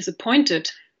they were disappointed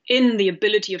in the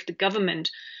ability of the government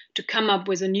to come up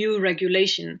with a new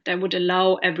regulation that would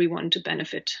allow everyone to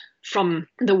benefit from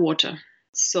the water.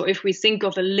 So if we think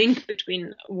of a link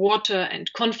between water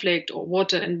and conflict, or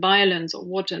water and violence, or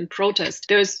water and protest,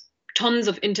 there's tons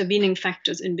of intervening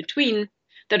factors in between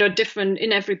that are different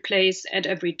in every place at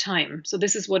every time. So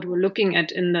this is what we're looking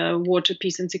at in the Water,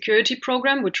 Peace and Security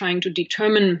program. We're trying to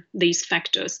determine these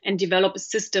factors and develop a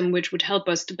system which would help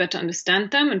us to better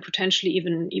understand them and potentially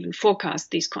even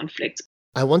forecast these conflicts.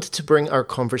 I wanted to bring our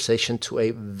conversation to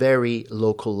a very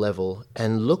local level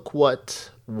and look what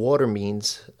water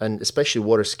means, and especially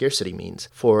water scarcity means,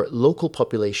 for local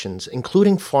populations,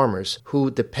 including farmers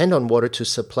who depend on water to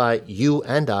supply you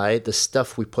and I the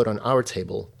stuff we put on our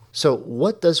table. So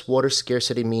what does water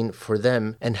scarcity mean for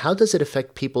them, and how does it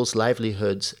affect people's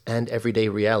livelihoods and everyday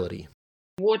reality?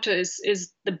 Water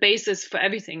is the basis for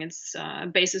everything. It's a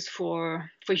basis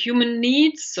for human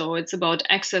needs. So it's about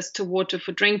access to water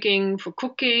for drinking, for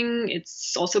cooking.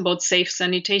 It's also about safe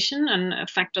sanitation, and a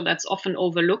factor that's often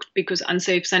overlooked because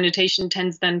unsafe sanitation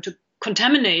tends then to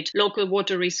contaminate local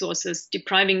water resources,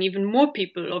 depriving even more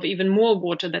people of even more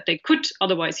water that they could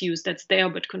otherwise use that's there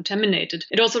but contaminated.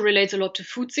 It also relates a lot to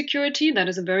food security. That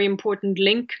is a very important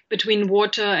link between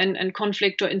water and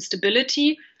conflict or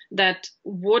instability, that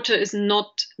water is not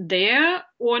there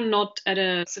or not at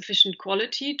a sufficient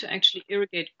quality to actually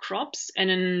irrigate crops. And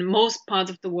in most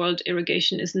parts of the world,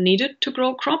 irrigation is needed to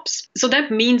grow crops. So that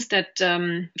means that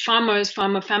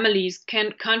farmer families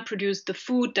can't produce the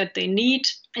food that they need.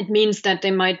 It means that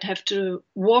they might have to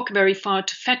walk very far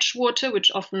to fetch water,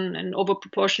 which often and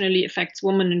overproportionally affects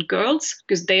women and girls,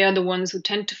 because they are the ones who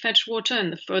tend to fetch water.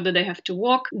 And the further they have to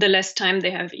walk, the less time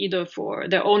they have either for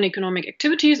their own economic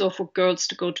activities or for girls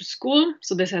to go to school.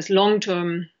 So this has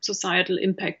long-term societal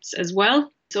impacts as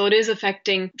well. So it is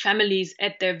affecting families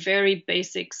at their very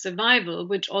basic survival,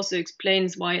 which also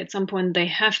explains why at some point they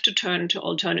have to turn to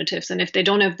alternatives. And if they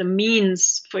don't have the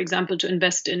means, for example, to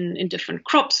invest in different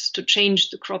crops, to change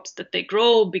the crops that they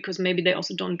grow, because maybe they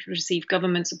also don't receive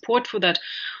government support for that,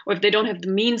 or if they don't have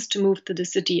the means to move to the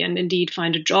city and indeed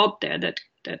find a job there that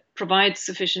provides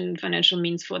sufficient financial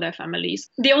means for their families,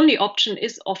 the only option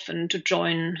is often to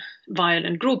join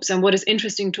violent groups. And what is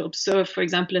interesting to observe, for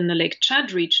example, in the Lake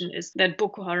Chad region, is that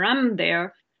Boko Haram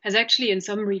there has actually in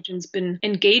some regions been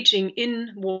engaging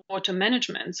in water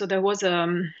management. So there was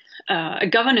a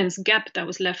governance gap that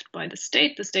was left by the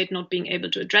state not being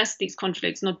able to address these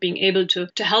conflicts, not being able to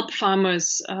help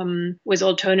farmers with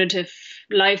alternative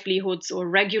livelihoods or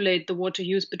regulate the water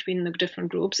use between the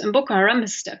different groups. And Boko Haram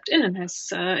has stepped in and has,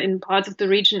 in parts of the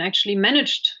region, actually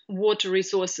managed water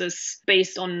resources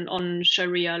based on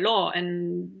Sharia law.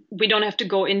 And we don't have to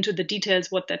go into the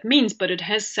details what that means, but it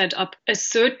has set up a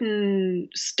certain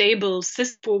stable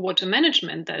system for water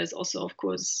management that is also, of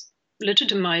course,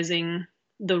 legitimizing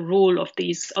the role of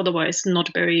these otherwise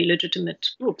not very legitimate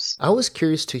groups. I was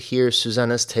curious to hear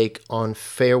Susanna's take on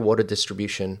fair water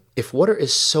distribution. If water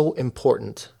is so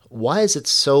important, why is it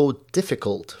so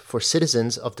difficult for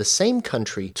citizens of the same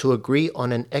country to agree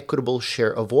on an equitable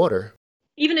share of water?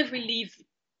 Even if we leave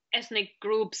ethnic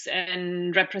groups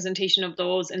and representation of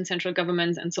those in central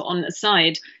governments and so on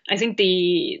aside, I think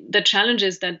the challenge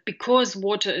is that because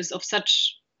water is of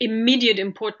such immediate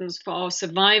importance for our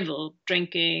survival,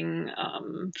 drinking,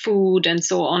 food, and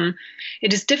so on,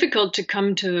 it is difficult to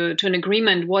come to an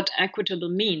agreement what equitable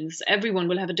means. Everyone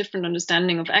will have a different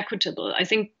understanding of equitable. I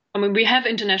mean, we have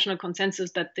international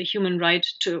consensus that the human right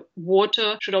to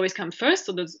water should always come first.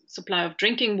 So the supply of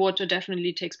drinking water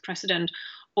definitely takes precedent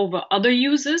over other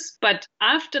uses. But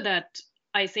after that,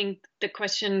 I think the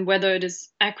question whether it is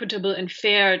equitable and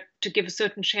fair to give a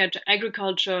certain share to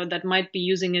agriculture that might be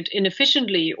using it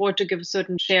inefficiently, or to give a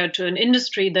certain share to an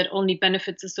industry that only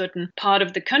benefits a certain part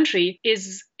of the country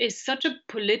is such a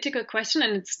political question,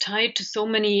 and it's tied to so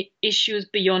many issues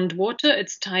beyond water.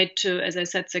 It's tied to, as I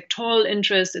said, sectoral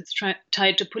interests. It's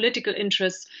tied to political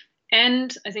interests.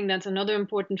 And I think that's another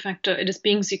important factor. It is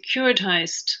being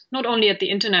securitized, not only at the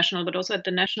international, but also at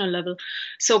the national level,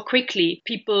 so quickly.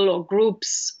 People or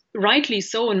groups, rightly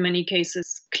so in many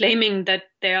cases, claiming that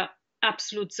their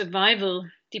absolute survival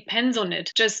depends on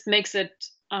it, just makes it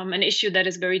an issue that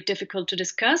is very difficult to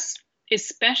discuss,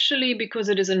 especially because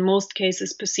it is in most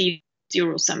cases perceived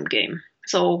zero-sum game.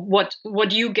 So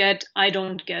what you get, I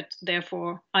don't get,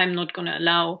 therefore I'm not going to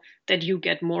allow that you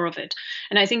get more of it.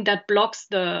 And I think that blocks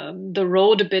the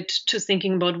road a bit to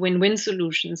thinking about win-win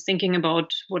solutions, thinking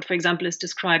about what, for example, is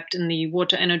described in the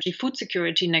water, energy, food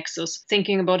security nexus,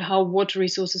 thinking about how water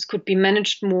resources could be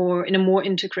managed more in a more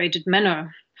integrated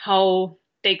manner, how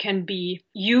they can be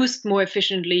used more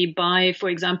efficiently by, for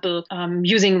example,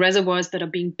 using reservoirs that are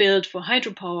being built for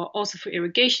hydropower, also for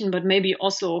irrigation, but maybe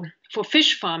also for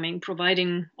fish farming,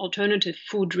 providing alternative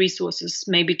food resources,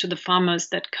 maybe to the farmers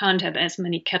that can't have as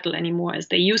many cattle anymore as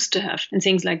they used to have, and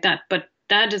things like that. But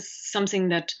that is something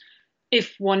that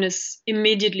if one is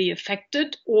immediately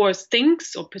affected or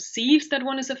thinks or perceives that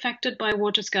one is affected by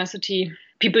water scarcity,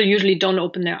 people usually don't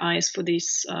open their eyes for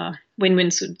these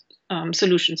win-win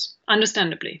solutions,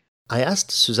 understandably. I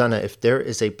asked Susanna if there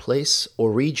is a place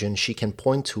or region she can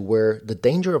point to where the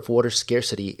danger of water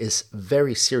scarcity is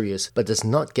very serious but does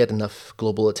not get enough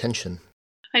global attention.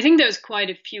 I think there's quite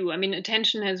a few. I mean,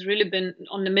 attention has really been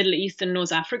on the Middle East and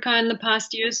North Africa in the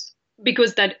past years,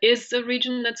 because that is a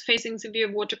region that's facing severe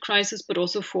water crisis, but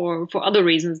also for other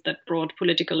reasons that brought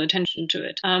political attention to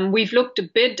it. We've looked a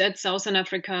bit at Southern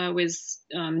Africa with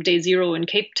Day Zero in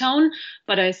Cape Town,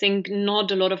 but I think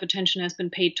not a lot of attention has been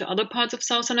paid to other parts of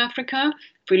Southern Africa.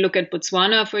 If we look at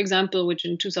Botswana, for example, which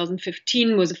in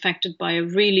 2015 was affected by a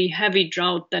really heavy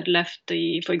drought that left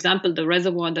for example, the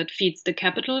reservoir that feeds the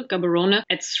capital, Gaborone,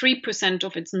 at 3%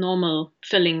 of its normal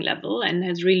filling level, and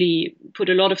has really put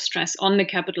a lot of stress on the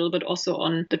capital, but also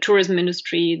on the tourism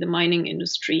industry, the mining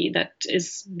industry, that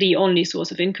is the only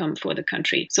source of income for the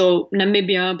country. So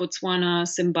Namibia, Botswana,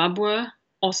 Zimbabwe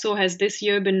also has this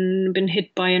year been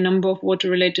hit by a number of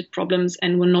water-related problems,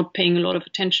 and we're not paying a lot of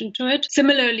attention to it.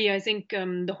 Similarly, I think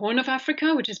the Horn of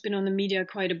Africa, which has been on the media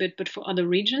quite a bit, but for other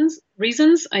reasons,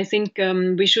 I think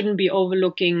we shouldn't be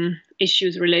overlooking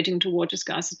issues relating to water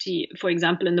scarcity, for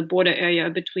example, in the border area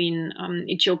between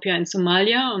Ethiopia and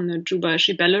Somalia on the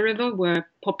Juba-Shebelle River, where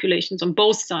populations on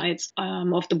both sides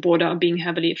of the border are being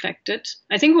heavily affected.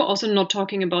 I think we're also not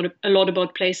talking a lot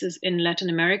about places in Latin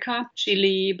America,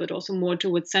 Chile, but also more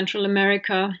towards Central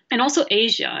America, and also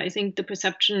Asia. I think the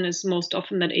perception is most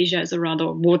often that Asia is a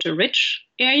rather water-rich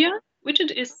area, which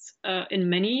it is in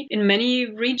many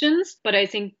regions. But I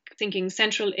think thinking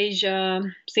Central Asia,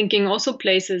 thinking also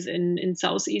places in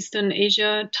Southeastern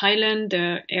Asia, Thailand,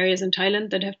 there are areas in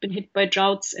Thailand that have been hit by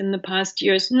droughts in the past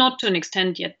years, not to an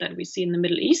extent yet that we see in the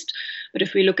Middle East. But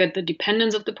if we look at the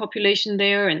dependence of the population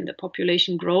there and the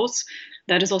population growth,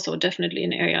 that is also definitely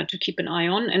an area to keep an eye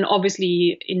on. And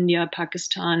obviously India,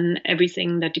 Pakistan,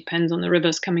 everything that depends on the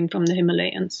rivers coming from the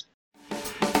Himalayas.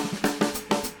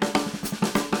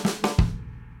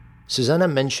 Susanna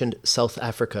mentioned South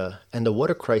Africa and the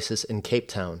water crisis in Cape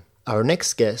Town. Our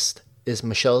next guest is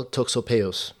Michelle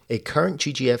Toxopeus, a current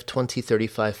GGF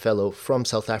 2035 fellow from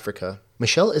South Africa.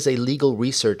 Michelle is a legal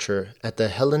researcher at the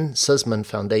Helen Suzman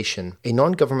Foundation, a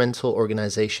non-governmental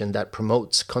organization that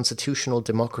promotes constitutional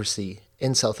democracy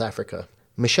in South Africa.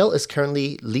 Michelle is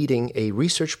currently leading a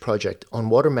research project on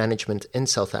water management in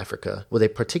South Africa, with a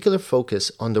particular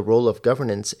focus on the role of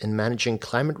governance in managing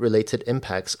climate-related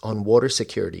impacts on water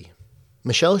security.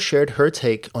 Michelle shared her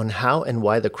take on how and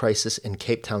why the crisis in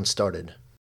Cape Town started.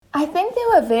 I think there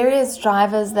were various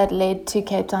drivers that led to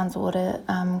Cape Town's water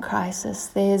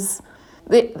crisis.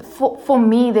 For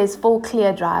me, there's 4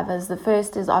 clear drivers. The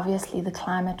first is obviously the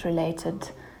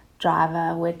climate-related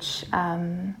driver, which,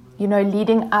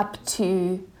 leading up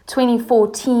to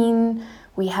 2014,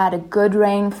 we had a good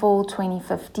rainfall.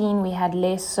 2015, we had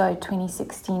less so.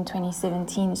 2016,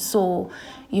 2017 saw,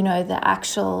 the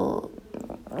actual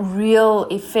real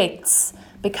effects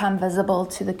become visible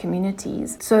to the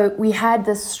communities. So we had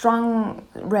this strong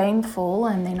rainfall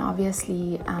and then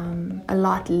obviously a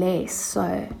lot less.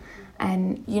 So,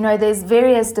 and there's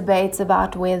various debates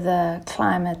about whether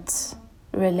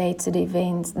climate-related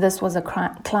events, this was a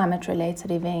climate-related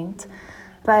event.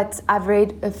 But I've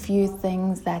read a few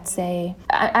things that say,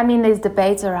 there's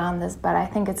debates around this, but I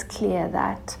think it's clear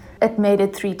that it made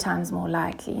it 3 times more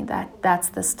likely. That's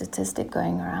the statistic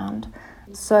going around.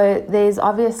 So there's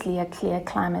obviously a clear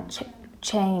climate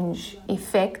change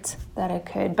effect that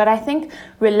occurred. But I think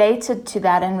related to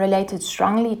that and related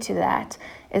strongly to that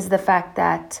is the fact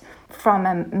that from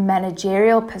a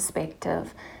managerial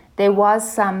perspective, there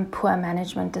was some poor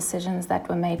management decisions that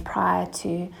were made prior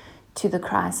to the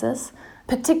crisis,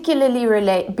 particularly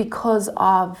because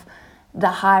of the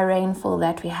high rainfall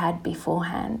that we had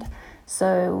beforehand.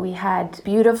 So we had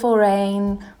beautiful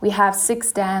rain. We have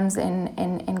 6 dams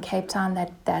in Cape Town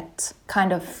that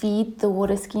kind of feed the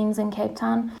water schemes in Cape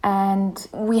Town. And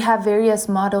we have various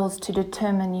models to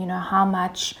determine, how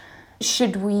much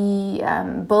should we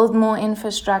build more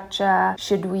infrastructure?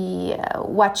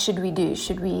 What should we do?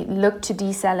 Should we look to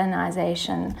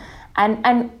desalinization?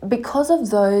 And because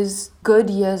of those good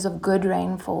years of good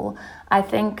rainfall, I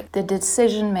think the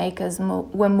decision makers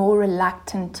were more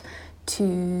reluctant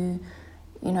to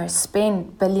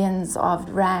spend billions of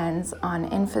rands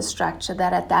on infrastructure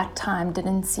that at that time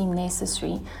didn't seem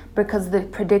necessary, because the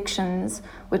predictions,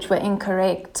 which were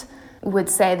incorrect, would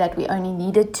say that we only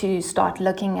needed to start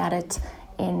looking at it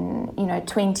in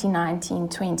 2019,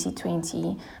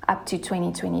 2020, up to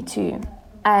 2022.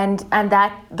 And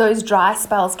that those dry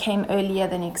spells came earlier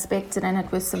than expected, and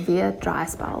it was severe dry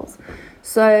spells.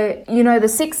 So, the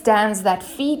 6 dams that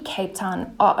feed Cape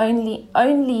Town are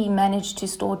only managed to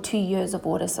store 2 years of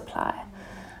water supply.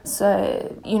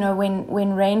 So,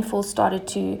 when rainfall started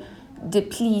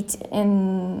deplete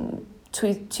in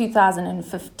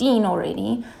 2015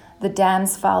 already. The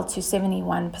dams fell to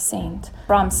 71%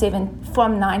 from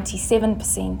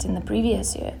 97% in the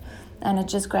previous year, and it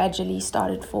just gradually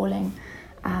started falling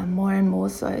more and more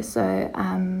so. So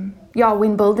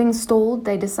when buildings stalled,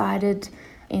 they decided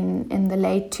in the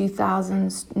late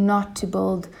 2000s not to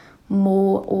build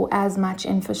more or as much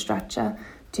infrastructure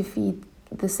to feed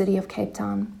the city of Cape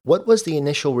Town. What was the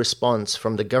initial response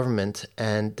from the government,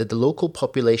 and did the local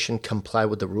population comply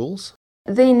with the rules?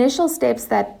 The initial steps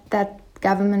that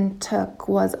government took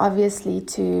was obviously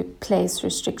to place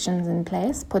restrictions in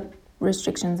place,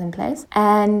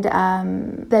 and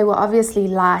they were obviously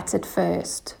light at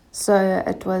first. So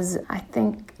it was, I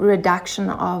think, reduction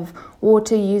of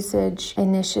water usage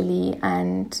initially,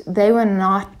 and they were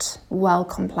not well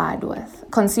complied with.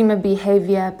 Consumer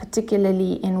behavior,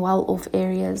 particularly in well-off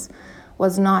areas,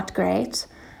 was not great.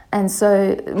 And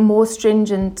so more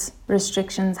stringent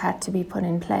restrictions had to be put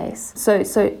in place. So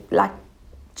like,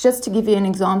 just to give you an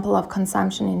example of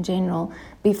consumption in general,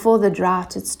 before the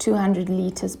drought, it's 200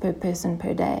 litres per person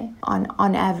per day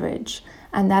on average.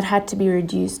 And that had to be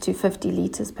reduced to 50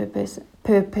 litres per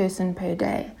person per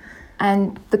day.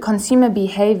 And the consumer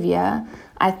behavior,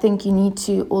 I think you need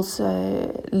to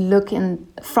also look in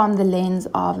from the lens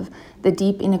of the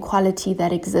deep inequality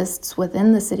that exists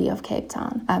within the city of Cape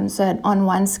Town. So on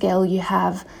one scale, you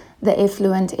have the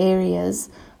effluent areas,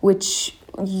 which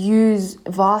use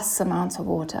vast amounts of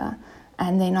water.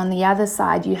 And then on the other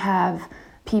side, you have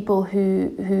people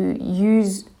who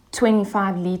use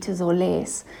 25 litres or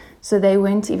less. So they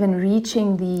weren't even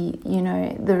reaching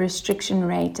the restriction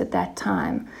rate at that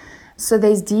time. So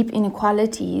there's deep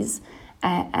inequalities,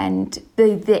 and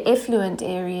the effluent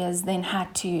areas then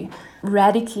had to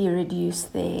radically reduce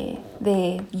their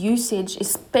usage,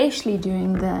 especially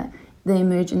during the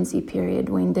emergency period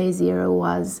when day zero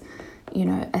was,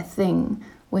 a thing,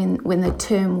 when the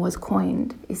term was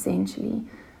coined, essentially.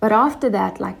 But after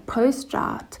that, like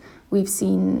post-drought, we've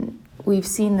seen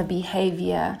the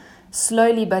behavior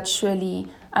slowly but surely.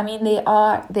 I mean, there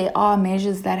are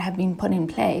measures that have been put in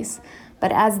place,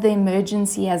 but as the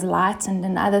emergency has lightened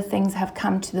and other things have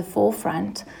come to the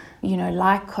forefront,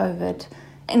 like COVID,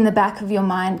 in the back of your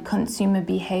mind, consumer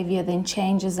behavior then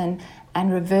changes and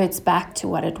reverts back to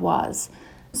what it was.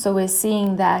 So we're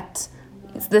seeing that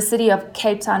the city of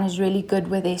Cape Town is really good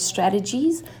with their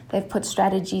strategies. They've put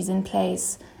strategies in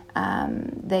place.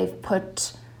 They've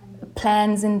put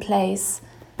plans in place.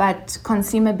 But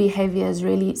consumer behavior is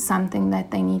really something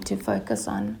that they need to focus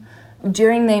on.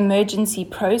 During the emergency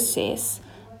process,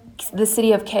 the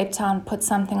city of Cape Town put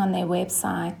something on their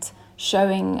website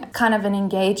showing kind of an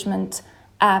engagement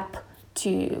app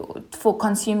for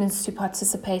consumers to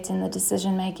participate in the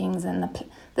decision makings and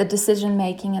the decision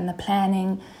making and the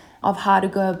planning of how to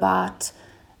go about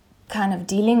kind of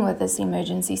dealing with this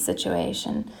emergency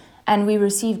situation. And we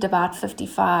received about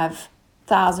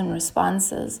 55,000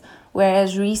 responses.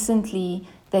 Whereas recently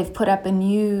they've put up a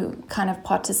new kind of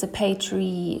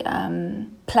participatory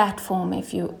platform,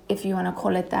 if you want to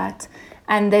call it that,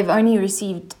 and they've only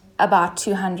received about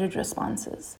 200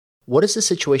 responses. What is the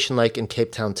situation like in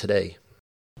Cape Town today?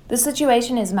 The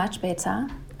situation is much better.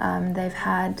 They've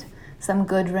had some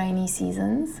good rainy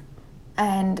seasons,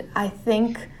 and I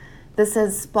think this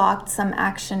has sparked some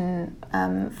action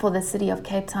for the city of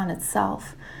Cape Town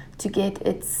itself, to get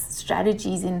its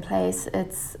strategies in place,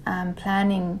 its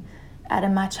planning at a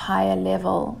much higher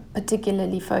level,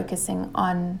 particularly focusing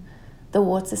on the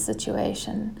water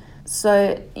situation.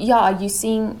 So you're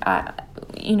seeing,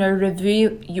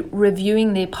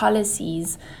 reviewing their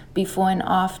policies before and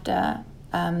after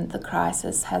the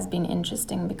crisis has been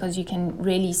interesting, because you can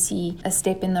really see a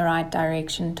step in the right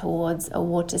direction towards a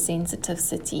water-sensitive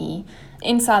city.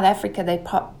 In South Africa, they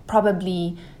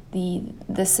probably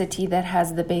the city that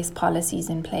has the best policies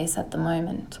in place at the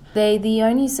moment. They're the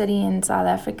only city in South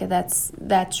Africa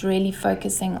that's really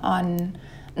focusing on,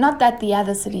 not that the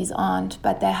other cities aren't,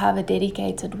 but they have a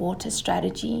dedicated water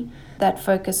strategy that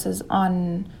focuses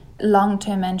on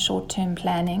long-term and short-term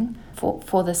planning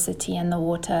for the city and the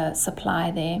water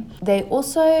supply there. They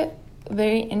also,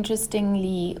 very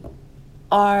interestingly,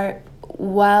 their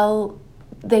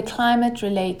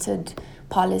climate-related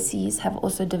policies have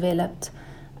also developed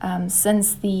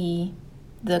since the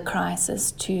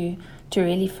crisis to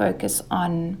really focus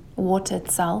on water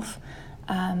itself.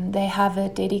 They have a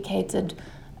dedicated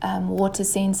water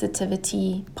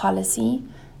sensitivity policy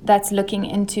that's looking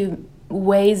into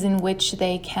ways in which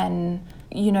they can,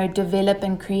 develop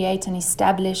and create and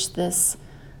establish this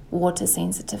water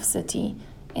sensitive city.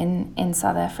 in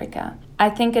South Africa. I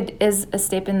think it is a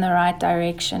step in the right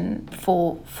direction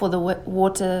for the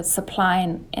water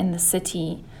supply in the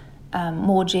city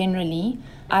more generally.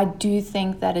 I do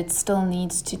think that it still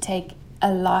needs to take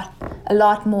a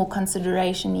lot more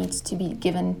consideration needs to be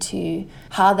given to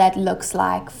how that looks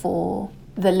like for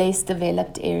the less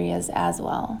developed areas as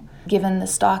well, given the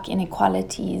stark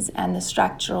inequalities and the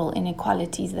structural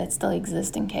inequalities that still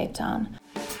exist in Cape Town.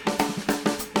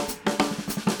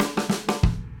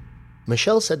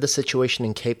 Michelle said the situation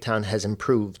in Cape Town has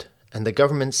improved, and the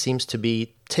government seems to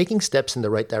be taking steps in the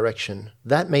right direction.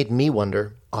 That made me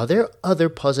wonder, are there other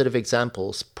positive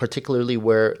examples, particularly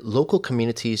where local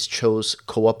communities chose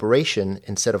cooperation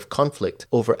instead of conflict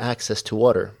over access to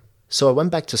water? So I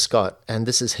went back to Scott, and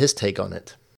this is his take on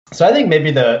it. So I think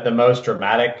maybe the most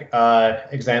dramatic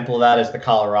example of that is the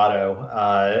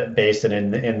Colorado basin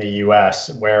in the U.S.,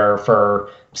 where for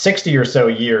 60 or so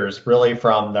years, really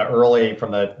from the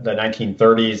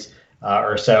 1930s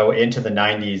or so into the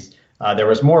 90s, there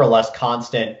was more or less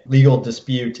constant legal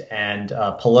dispute and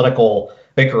political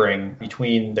bickering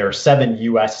between their 7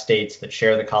 U.S. states that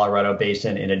share the Colorado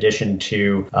Basin, in addition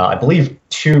to, I believe,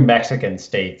 2 Mexican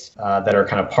states that are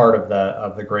kind of part of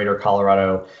the greater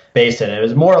Colorado Basin. It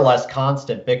was more or less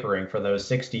constant bickering for those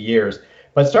 60 years.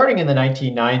 But starting in the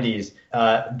 1990s,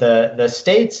 the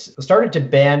states started to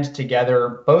band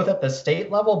together, both at the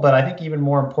state level, but I think even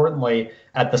more importantly,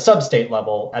 at the sub-state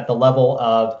level, at the level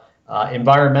of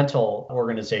environmental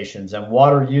organizations and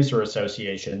water user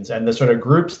associations, and the sort of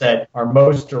groups that are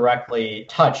most directly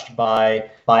touched by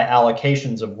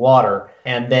allocations of water.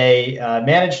 And they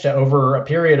managed to, over a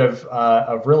period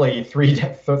of really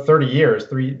 30 years,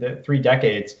 three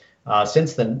decades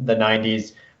since the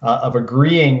 90s, of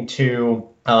agreeing to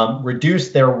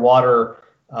reduce their water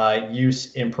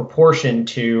use in proportion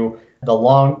to the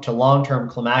long-term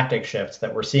climatic shifts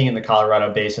that we're seeing in the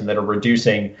Colorado Basin that are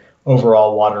reducing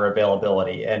overall water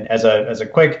availability. And as a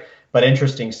quick but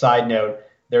interesting side note,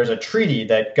 there's a treaty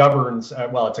that governs,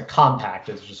 it's a compact,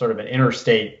 it's just sort of an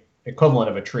interstate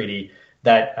equivalent of a treaty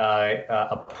that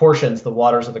apportions the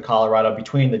waters of the Colorado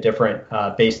between the different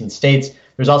basin states.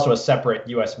 There's also a separate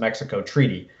U.S.-Mexico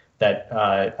treaty that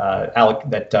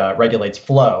regulates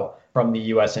flow from the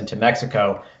U.S. into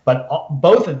Mexico. But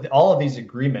all of these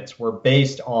agreements were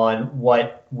based on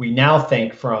what we now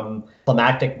think from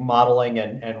climatic modeling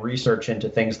and research into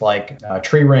things like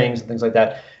tree rings and things like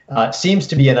that, seems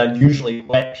to be an unusually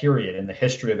wet period in the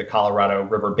history of the Colorado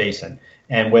River Basin.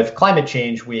 And with climate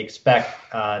change, we expect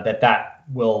that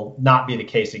will not be the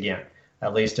case again,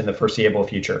 at least in the foreseeable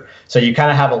future. So you kind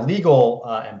of have a legal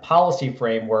and policy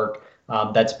framework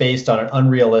that's based on an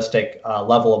unrealistic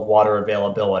level of water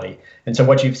availability. And so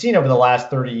what you've seen over the last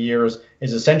 30 years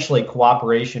is essentially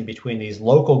cooperation between these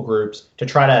local groups to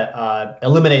try to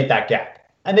eliminate that gap.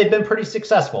 And they've been pretty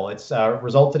successful. It's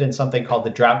resulted in something called the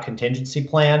Drought Contingency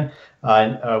Plan,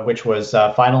 which was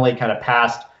finally kind of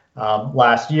passed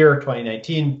last year,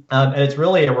 2019. And it's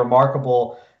really a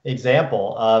remarkable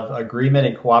example of agreement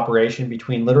and cooperation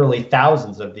between literally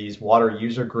thousands of these water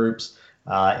user groups,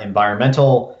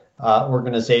 environmental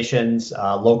organizations,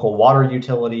 local water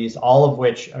utilities, all of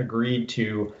which agreed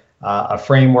to a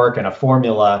framework and a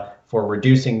formula for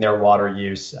reducing their water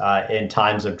use in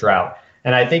times of drought.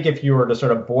 And I think if you were to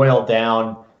sort of boil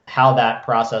down how that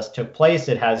process took place,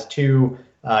 it has 2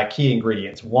 key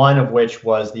ingredients, one of which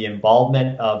was the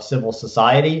involvement of civil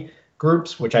society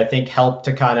groups, which I think helped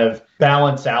to kind of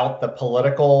balance out the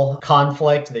political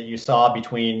conflict that you saw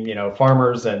between,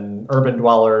 farmers and urban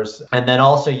dwellers. And then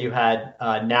also you had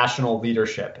national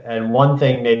leadership. And one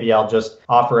thing maybe I'll just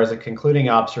offer as a concluding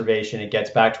observation, it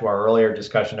gets back to our earlier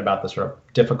discussion about the sort of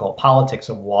difficult politics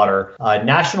of water.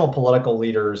 National political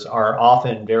leaders are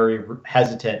often very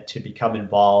hesitant to become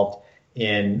involved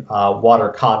in water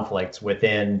conflicts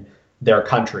within their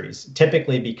countries,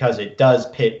 typically because it does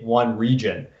pit one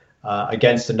region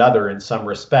against another in some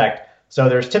respect. So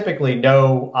there's typically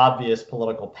no obvious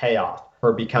political payoff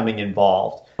for becoming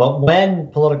involved. But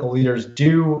when political leaders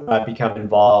do become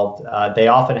involved, they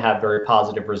often have very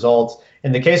positive results.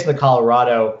 In the case of the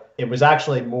Colorado, it was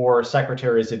actually more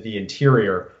secretaries of the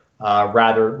Interior,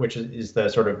 which is the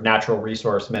sort of natural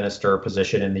resource minister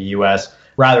position in the U.S.,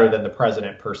 rather than the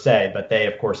president per se. But they,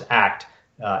 of course, act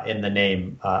in the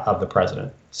name of the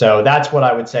president. So that's what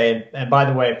I would say. And by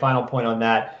the way, final point on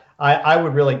that, I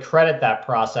would really credit that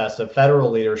process of federal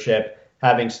leadership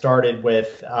having started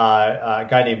with a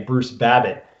guy named Bruce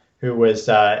Babbitt, who was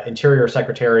Interior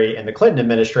Secretary in the Clinton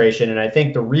administration. And I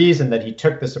think the reason that he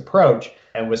took this approach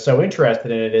and was so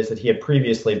interested in it is that he had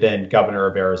previously been governor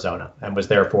of Arizona and was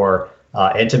therefore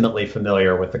intimately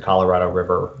familiar with the Colorado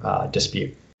River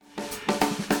dispute.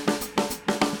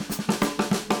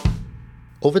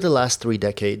 Over the last 3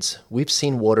 decades, we've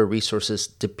seen water resources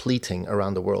depleting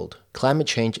around the world. Climate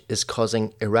change is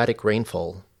causing erratic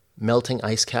rainfall, melting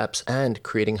ice caps, and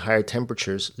creating higher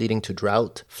temperatures, leading to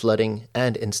drought, flooding,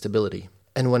 and instability.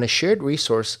 And when a shared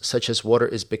resource such as water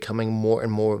is becoming more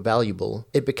and more valuable,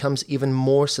 it becomes even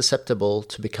more susceptible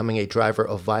to becoming a driver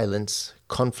of violence,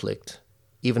 conflict,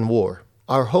 even war.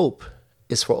 Our hope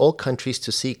is for all countries to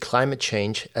see climate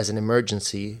change as an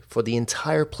emergency for the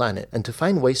entire planet and to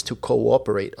find ways to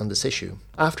cooperate on this issue.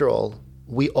 After all,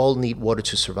 we all need water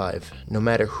to survive, no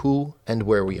matter who and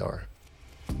where we are.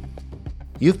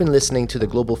 You've been listening to the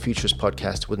Global Futures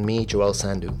podcast with me, Joel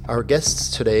Sandhu. Our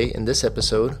guests today in this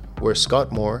episode were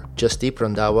Scott Moore, Jasdeep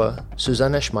Randhawa,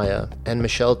 Susanna Shmaya, and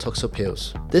Michelle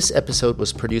Toxopeus. This episode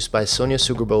was produced by Sonia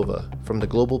Sugrabova from the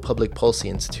Global Public Policy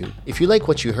Institute. If you like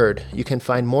what you heard, you can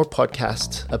find more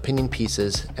podcasts, opinion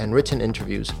pieces, and written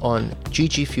interviews on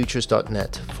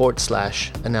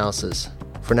ggfutures.net/analysis.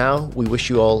 For now, we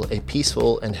wish you all a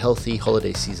peaceful and healthy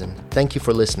holiday season. Thank you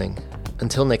for listening.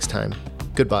 Until next time,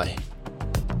 goodbye.